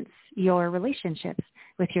enhance your relationships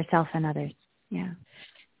with yourself and others. Yeah.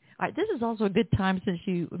 All right, this is also a good time, since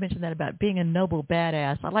you mentioned that about being a noble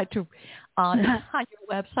badass. I'd like to, on your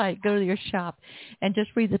website, go to your shop and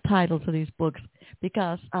just read the titles of these books,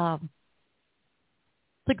 because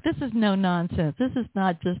like, this is no nonsense. This is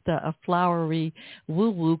not just a flowery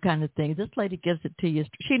woo-woo kind of thing. This lady gives it to you.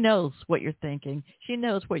 She knows what you're thinking. She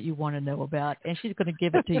knows what you want to know about, and she's going to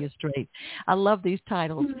give it to you straight. I love these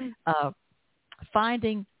titles.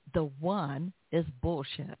 Finding the One is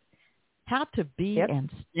Bullshit. How to Be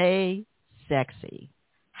and Stay Sexy.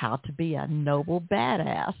 How to Be a Noble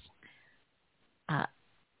Badass.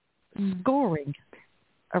 Scoring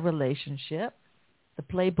a Relationship. The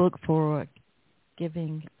Playbook for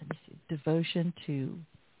Giving Devotion to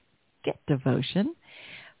Get Devotion.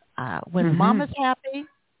 When Mama's happy,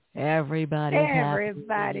 everybody's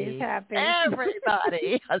happy.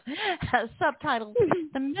 Everybody. Subtitled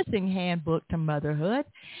The Missing Handbook to Motherhood.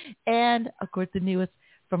 And, of course, the newest,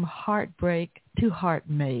 From Heartbreak to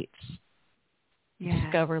Heartmates. Yeah.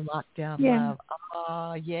 Discover Lockdown Love.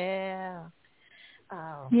 Oh, yeah.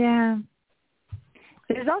 Oh. Yeah.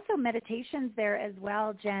 There's also meditations there as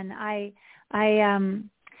well, Jen. I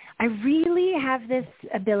really have this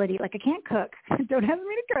ability. Like, I can't cook. Don't ask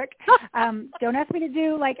me to cook. Don't ask me to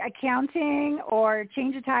do like accounting or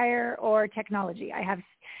change a tire or technology. I have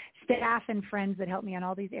staff and friends that help me on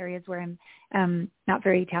all these areas where I'm not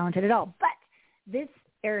very talented at all. But this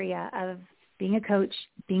area of being a coach,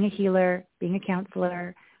 being a healer, being a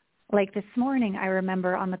counselor, like this morning, I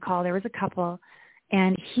remember on the call, there was a couple,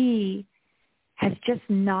 and he has just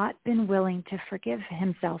not been willing to forgive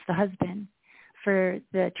himself, the husband, for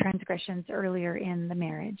the transgressions earlier in the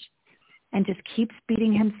marriage, and just keeps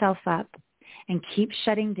beating himself up and keeps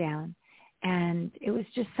shutting down. And it was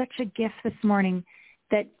just such a gift this morning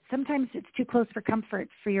that sometimes it's too close for comfort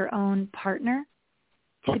for your own partner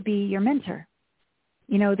to be your mentor.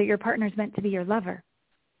 You know, that your partner's meant to be your lover.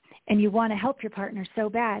 And you want to help your partner so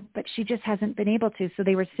bad, but she just hasn't been able to. So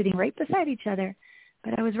they were sitting right beside each other.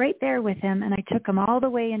 But I was right there with him, and I took him all the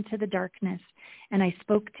way into the darkness, and I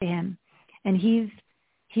spoke to him. And he,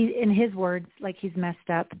 in his words, like, he's messed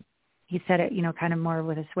up. He said it, you know, kind of more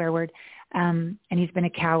with a swear word, and he's been a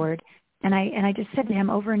coward. And I just said to him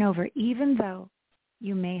over and over, even though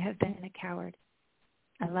you may have been a coward,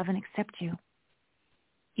 I love and accept you.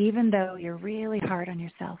 Even though you're really hard on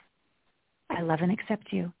yourself, I love and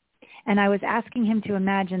accept you. And I was asking him to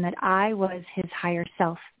imagine that I was his higher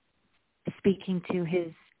self, speaking to his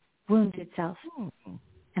wounded self.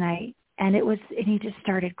 And he just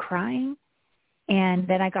started crying. And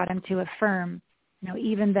then I got him to affirm, you know,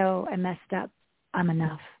 even though I messed up, I'm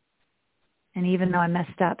enough. And even though I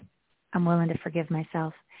messed up, I'm willing to forgive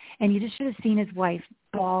myself. And you just should have seen his wife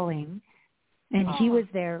bawling. And he was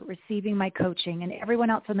there receiving my coaching, and everyone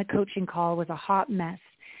else on the coaching call was a hot mess.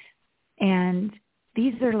 And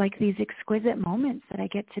these are like these exquisite moments that I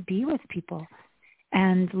get to be with people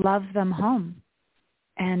and love them home.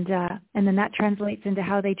 And then that translates into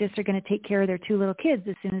how they just are going to take care of their two little kids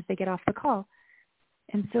as soon as they get off the call.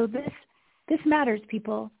 And so this matters,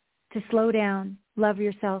 people, to slow down, love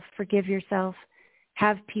yourself, forgive yourself,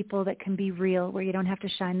 have people that can be real, where you don't have to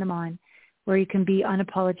shine them on, where you can be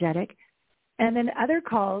unapologetic. And then other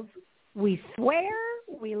calls, we swear,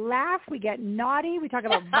 we laugh, we get naughty, we talk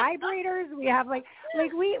about vibrators, we have like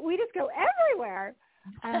we just go everywhere.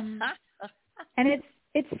 And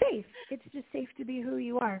it's safe. It's just safe to be who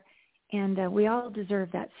you are. And we all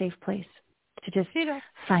deserve that safe place to just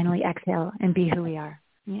finally exhale and be who we are.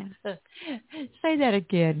 Yeah. Say that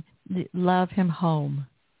again. Love him home.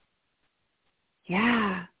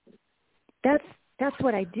 Yeah. That's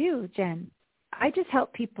what I do, Jen. I just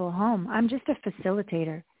help people home. I'm just a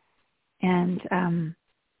facilitator. And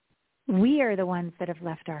we are the ones that have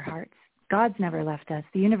left our hearts. God's never left us.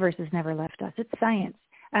 The universe has never left us. It's science.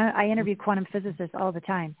 I interview quantum physicists all the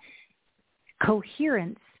time.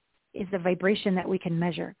 Coherence is the vibration that we can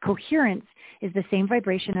measure. Coherence is the same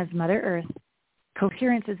vibration as Mother Earth.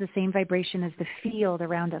 Coherence is the same vibration as the field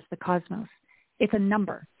around us, the cosmos. It's a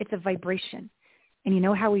number. It's a vibration. And you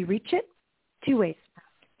know how we reach it? Two ways.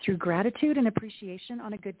 Through gratitude and appreciation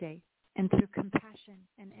on a good day, and through compassion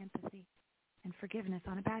and empathy and forgiveness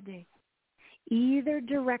on a bad day. Either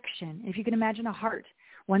direction, if you can imagine a heart,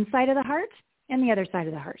 one side of the heart and the other side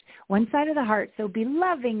of the heart. One side of the heart, so be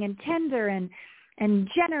loving and tender and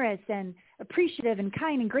generous and appreciative and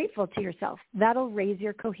kind and grateful to yourself. That'll raise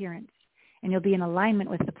your coherence, and you'll be in alignment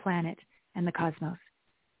with the planet and the cosmos.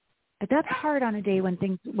 But that's hard on a day when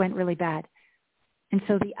things went really bad. And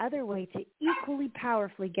so the other way to equally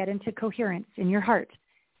powerfully get into coherence in your heart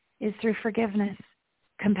is through forgiveness,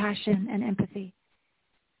 compassion, and empathy.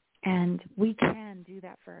 And we can do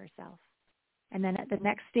that for ourselves. And then at the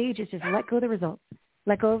next stage is just let go of the results.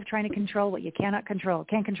 Let go of trying to control what you cannot control.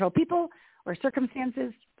 Can't control people or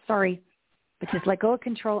circumstances, sorry. But just let go of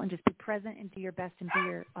control and just be present and do your best and be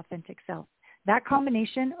your authentic self. That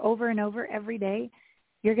combination over and over every day,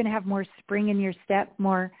 you're going to have more spring in your step,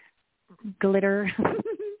 more glitter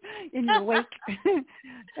in your wake,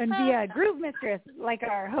 and be a groove mistress like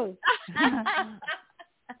our host.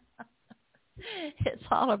 It's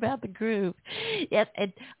all about the groove. Yes,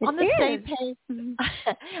 and on the same page,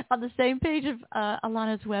 on the same page of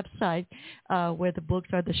Allana's website, where the books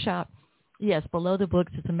are the shop. Yes, below the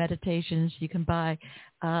books is the meditations you can buy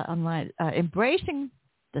online. Embracing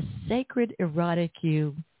the Sacred Erotic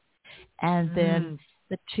You, and then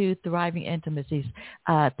the 2 Thriving Intimacies,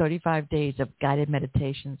 35 days of guided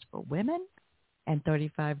meditations for women, and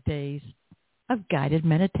 35 days of guided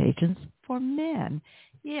meditations for men.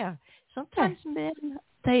 Yeah. Sometimes men,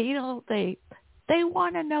 they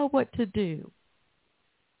want to know what to do.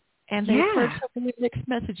 And they've heard so many mixed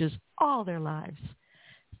messages all their lives.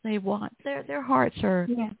 They want, their hearts are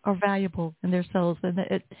valuable in their souls, and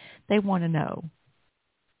they want to know.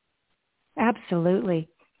 Absolutely.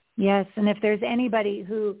 Yes. And if there's anybody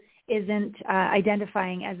who isn't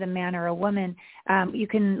identifying as a man or a woman, you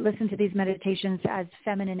can listen to these meditations as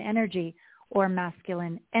feminine energy or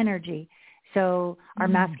masculine energy. So our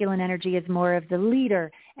masculine energy is more of the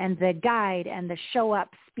leader and the guide and the show up,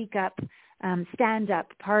 speak up, stand up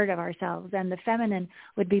part of ourselves. And the feminine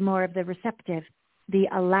would be more of the receptive, the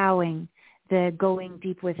allowing, the going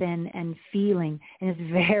deep within and feeling. And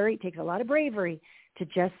it takes a lot of bravery to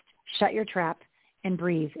just shut your trap and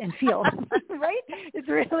breathe and feel, right? It's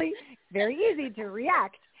really very easy to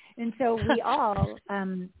react. And so we all,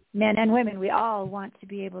 men and women, we all want to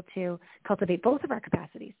be able to cultivate both of our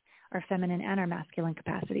capacities, our feminine and our masculine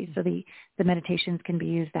capacities. So the meditations can be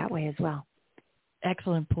used that way as well.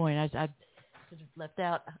 Excellent point. I sort of left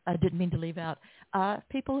out, I didn't mean to leave out,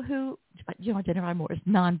 people who identify more as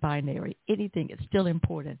non-binary. Anything is still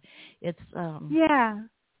important. It's all,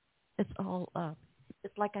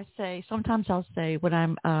 it's like I say, sometimes I'll say when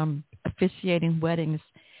I'm officiating weddings,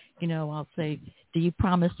 I'll say, do you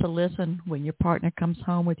promise to listen when your partner comes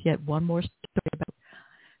home with yet one more story about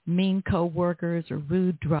mean coworkers or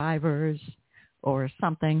rude drivers or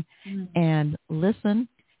something, and listen,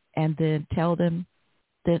 and then tell them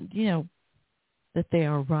that that they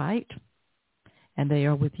are right and they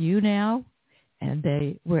are with you now, and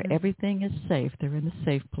where everything is safe. They're in a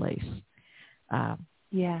safe place. And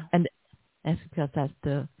that's because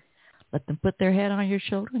let them put their head on your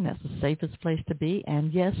shoulder, and that's the safest place to be.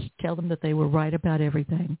 And yes, tell them that they were right about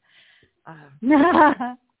everything.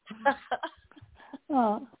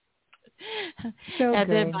 Oh, so and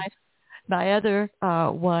good. Then my other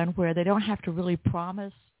one where they don't have to really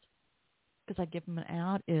promise, because I give them an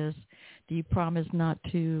out, is, do you promise not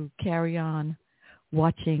to carry on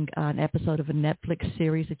watching an episode of a Netflix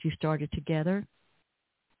series that you started together?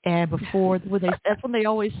 And that's when they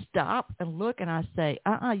always stop and look, and I say,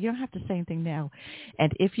 you don't have to say anything now.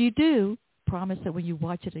 And if you do, promise that when you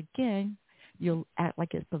watch it again, you'll act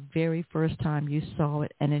like it's the very first time you saw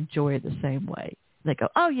it and enjoy it the same way. They go,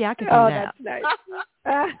 oh, yeah, I can do that.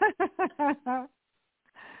 That's nice.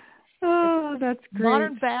 Oh, that's great.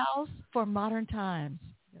 Modern vows for modern times.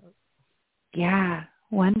 Yeah,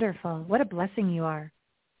 wonderful. What a blessing you are.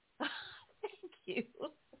 Thank you.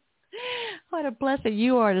 What a blessing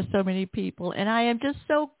you are to so many people. And I am just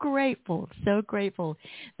so grateful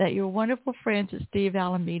that your wonderful friends at Steve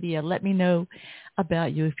Allen Media let me know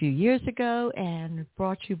about you a few years ago and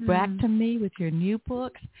brought you back to me with your new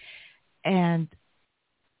books. And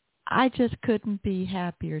I just couldn't be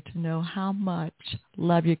happier to know how much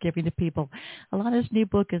love you're giving to people. Allana's new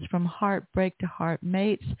book is From Heartbreak to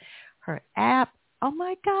Heartmates. Her app, oh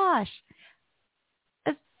my gosh,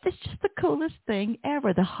 it's just the coolest thing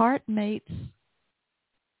ever, the Heartmates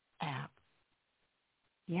app.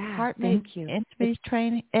 Yeah, Heartmates, thank you.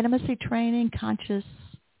 Intimacy training, conscious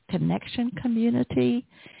connection community.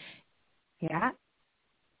 Yeah.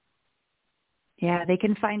 Yeah, they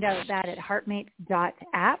can find out that at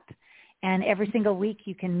heartmates.app. And every single week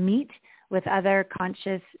you can meet with other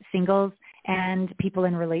conscious singles and people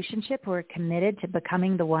in relationship who are committed to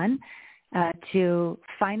becoming the one. to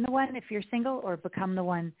find the one if you're single, or become the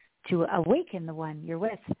one to awaken the one you're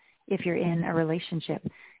with if you're in a relationship.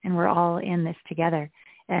 And we're all in this together.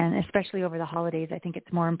 And especially over the holidays, I think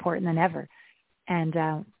it's more important than ever. And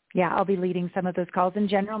I'll be leading some of those calls. In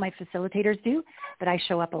general, my facilitators do, but I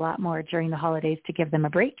show up a lot more during the holidays to give them a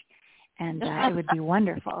break. And it would be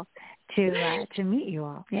wonderful to meet you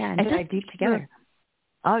all. Yeah, and dive deep together.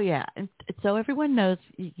 Oh, yeah. And so everyone knows,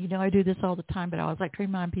 I do this all the time, but I always like to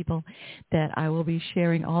remind people that I will be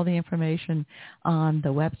sharing all the information on the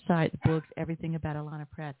website, the books, everything about Allana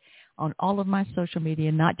Pratt on all of my social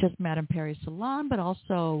media, not just Madame Perry Salon, but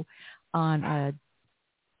also on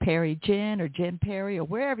Perry Jen or Jen Perry or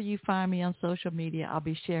wherever you find me on social media. I'll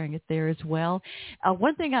be sharing it there as well.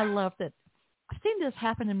 One thing I love that I've seen this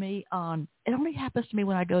happen to me it only happens to me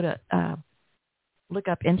when I go to look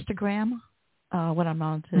up Instagram. When I'm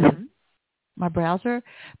on to my browser,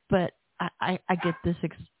 but I get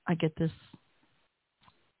this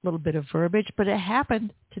little bit of verbiage. But it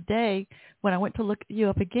happened today when I went to look you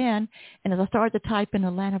up again, and as I started to type in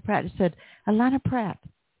Allana Pratt, it said, Allana Pratt,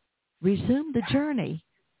 resume the journey.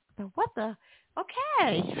 So what the?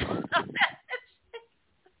 Okay.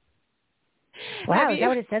 Wow, is that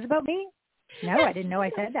what it says about me? No, I didn't know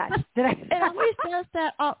I said that. Did I? It always does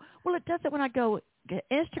that. Well, it does it when I go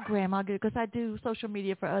Instagram. I'll go because I do social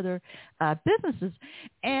media for other businesses,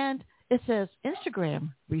 and it says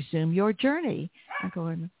Instagram, resume your journey. I'm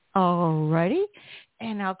going, alrighty,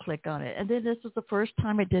 and I'll click on it. And then this was the first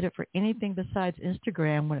time I did it for anything besides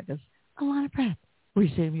Instagram when it goes, Allana Pratt,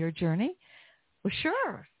 resume your journey. Well,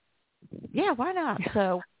 sure. Yeah, why not?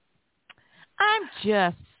 So I'm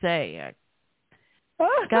just saying.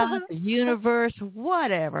 God, the universe,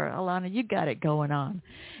 whatever. Allana, you got it going on.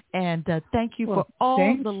 And thank you for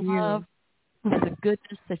all the love and the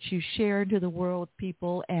goodness that you share to the world,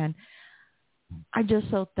 people. And I'm just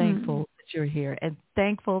so thankful that you're here and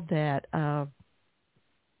thankful that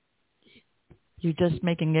you're just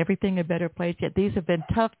making everything a better place. Yet these have been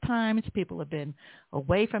tough times. People have been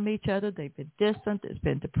away from each other. They've been distant. It's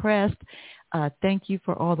been depressed. Thank you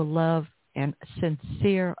for all the love and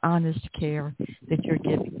sincere, honest care that you're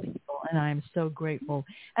giving people. And I'm so grateful.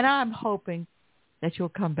 And I'm hoping that you'll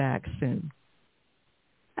come back soon.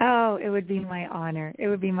 Oh, it would be my honor. It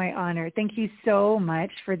would be my honor. Thank you so much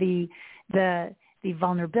for the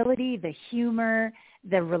vulnerability, the humor,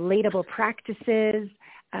 the relatable practices,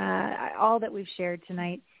 all that we've shared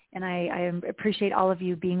tonight. And I appreciate all of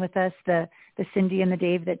you being with us, the Cindy and the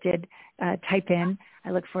Dave that did type in. I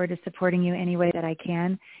look forward to supporting you any way that I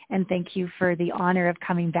can. And thank you for the honor of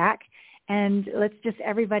coming back. And let's just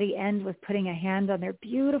everybody end with putting a hand on their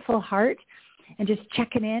beautiful heart and just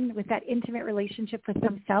checking in with that intimate relationship with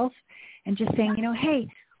themselves and just saying, hey,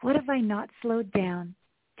 what have I not slowed down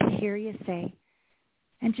to hear you say?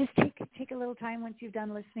 And just take a little time once you've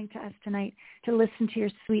done listening to us tonight to listen to your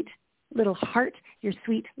sweet little heart, your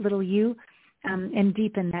sweet little you, and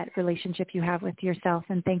deepen that relationship you have with yourself.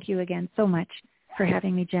 And thank you again so much for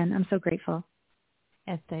having me, Jen. I'm so grateful.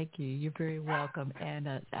 And thank you. You're very welcome. And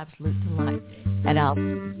it's absolute delight. And I'll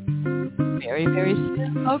very, very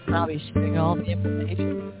soon, folks, I'll be sharing all the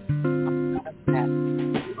information about that.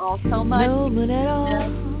 Thank you all so much. No moon at all.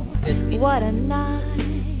 What a night.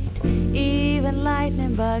 Even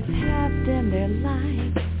lightning bugs have dimmed their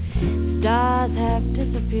light. Stars have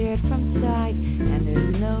disappeared from sight, and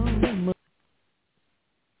there's no moon.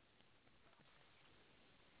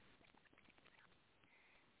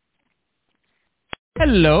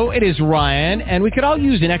 Hello, it is Ryan, and we could all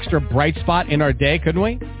use an extra bright spot in our day, couldn't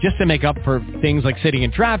we? Just to make up for things like sitting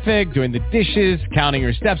in traffic, doing the dishes, counting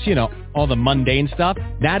your steps, all the mundane stuff.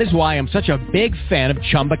 That is why I'm such a big fan of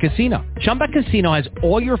Chumba Casino. Chumba Casino has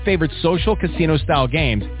all your favorite social casino-style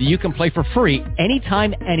games that you can play for free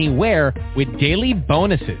anytime, anywhere with daily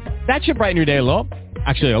bonuses. That should brighten your day a little.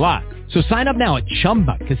 Actually, a lot. So sign up now at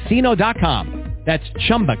ChumbaCasino.com. That's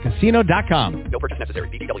ChumbaCasino.com. No purchase necessary.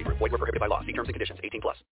 VGW Group. Void where prohibited by law. See terms and conditions. 18+.